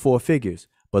those are the 4 figures.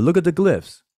 But look at the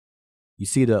glyphs. You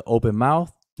see the open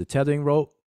mouth, the tethering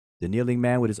rope, the kneeling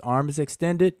man with his arms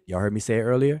extended. Y'all heard me say it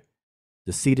earlier.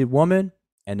 The seated woman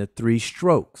and the 3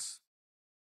 strokes.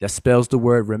 That spells the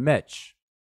word Remech.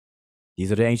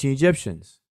 These are the ancient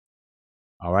Egyptians.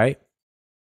 All right.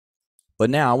 But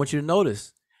now I want you to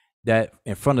notice that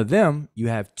in front of them, you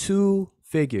have 2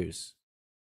 figures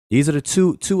These are the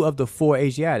two of the 4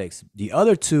 Asiatics. The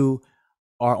other 2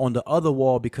 are on the other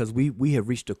wall because we have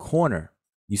reached the corner.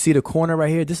 You see the corner right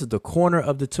here? This is the corner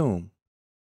of the tomb.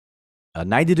 A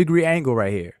 90-degree angle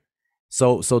right here.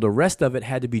 So the rest of it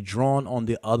had to be drawn on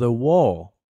the other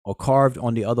wall or carved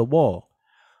on the other wall.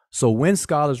 So when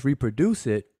scholars reproduce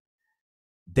it,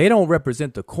 they don't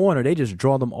represent the corner. They just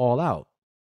draw them all out.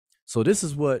 So this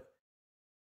is what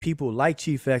people like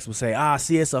Chief X will say,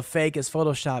 see, it's a fake, it's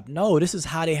Photoshop. No, this is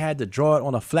how they had to draw it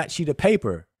on a flat sheet of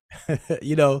paper.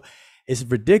 You know, it's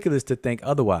ridiculous to think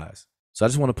otherwise. So I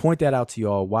just want to point that out to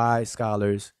y'all, why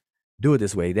scholars do it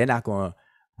this way. They're not going to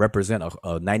represent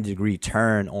a 90-degree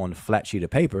turn on a flat sheet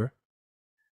of paper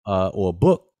or a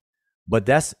book, but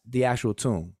that's the actual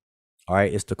tomb. All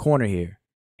right, it's the corner here.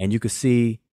 And you can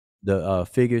see the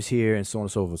figures here and so on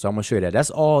and so forth. So I'm going to show you that.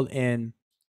 That's all in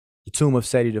the tomb of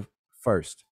Seti the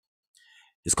First.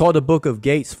 It's called the Book of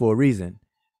Gates for a reason.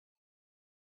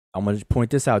 I'm going to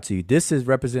point this out to you. This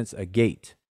represents a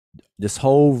gate. This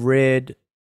whole red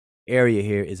area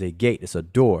here is a gate. It's a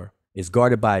door. It's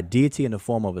guarded by a deity in the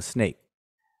form of a snake.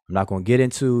 I'm not going to get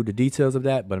into the details of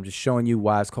that, but I'm just showing you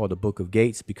why it's called the Book of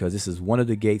Gates, because this is one of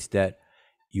the gates that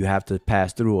you have to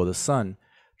pass through, or the sun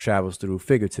travels through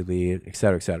figuratively, et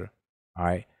cetera, et cetera. All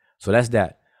right. So that's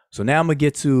that. So now I'm going to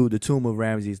get to the tomb of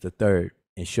Ramses III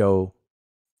and show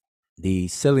the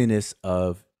silliness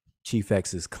of Chief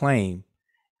X's claim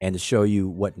and to show you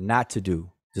what not to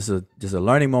do. This is a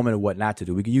learning moment of what not to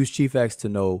do. We can use Chief X to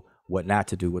know what not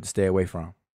to do, what to stay away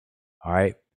from. All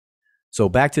right. So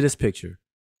back to this picture.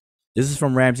 This is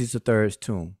from Ramses III's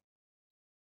tomb.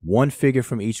 One figure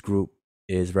from each group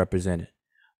is represented.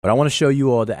 But I want to show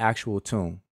you all the actual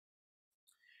tomb.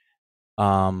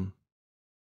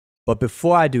 But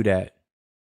before I do that,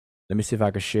 let me see if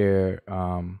I can share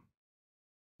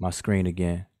my screen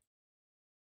again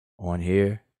on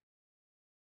here.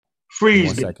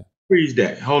 Freeze that. Freeze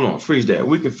that. Hold on. Freeze that.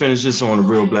 We can finish this on the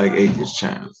Real Black Atheist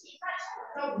channel.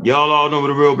 Y'all all know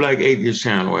the Real Black Atheist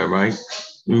channel at, right?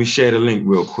 Let me share the link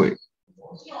real quick.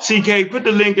 CK, put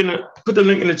the link in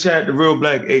the chat. The Real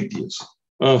Black Atheist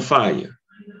on fire.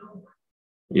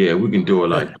 Yeah, we can do it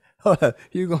like that.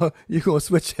 You gonna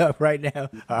switch up right now?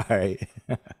 All right.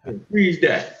 Freeze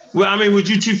that. Well, I mean, would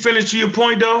you two finish your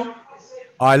point though?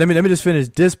 All right, let me just finish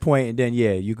this point, and then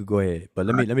yeah, you could go ahead. But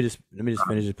let me just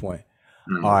finish this point.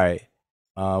 Mm-hmm. All right.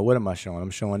 What am I showing?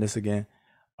 I'm showing this again.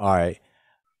 All right.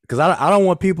 Because I don't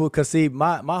want people, because see,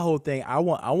 my whole thing, I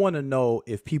want to know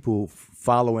if people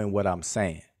following what I'm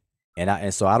saying,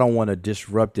 and so I don't want to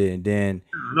disrupt it, and then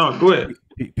no, go ahead.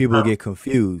 People get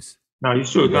confused. No, you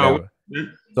should. No.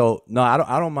 So no,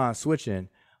 I don't mind switching,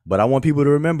 but I want people to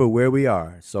remember where we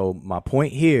are. So my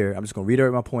point here, I'm just gonna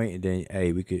reiterate my point, and then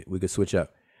hey, we could switch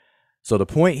up. So the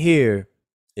point here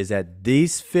is that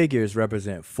these figures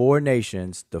represent 4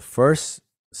 nations. The first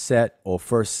set or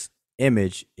first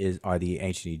image are the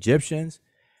ancient Egyptians.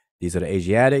 These are the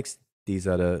Asiatics. These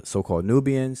are the so-called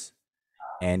Nubians,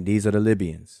 and these are the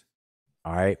Libyans.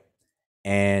 All right.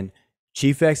 And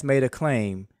Chief X made a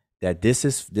claim that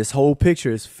this whole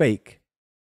picture is fake,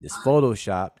 this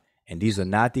Photoshop, and these are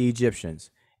not the Egyptians.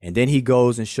 And then he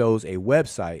goes and shows a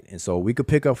website, and so we could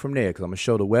pick up from there, because I'm gonna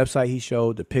show the website he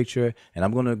showed, the picture, and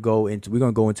we're gonna go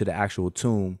into the actual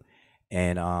tomb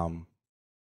and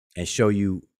show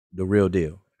you the real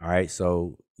deal. All right,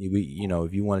 so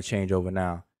if you want to change over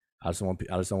now, I just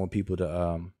don't want people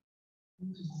to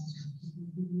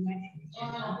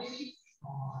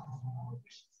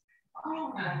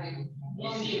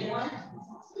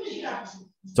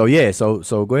So yeah,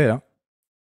 so go ahead. Huh?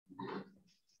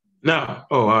 No.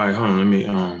 Oh, all right. Hold on. Let me.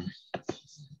 All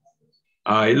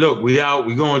right. Look, we out.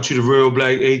 We going to the Real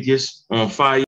Black Atheist on fire.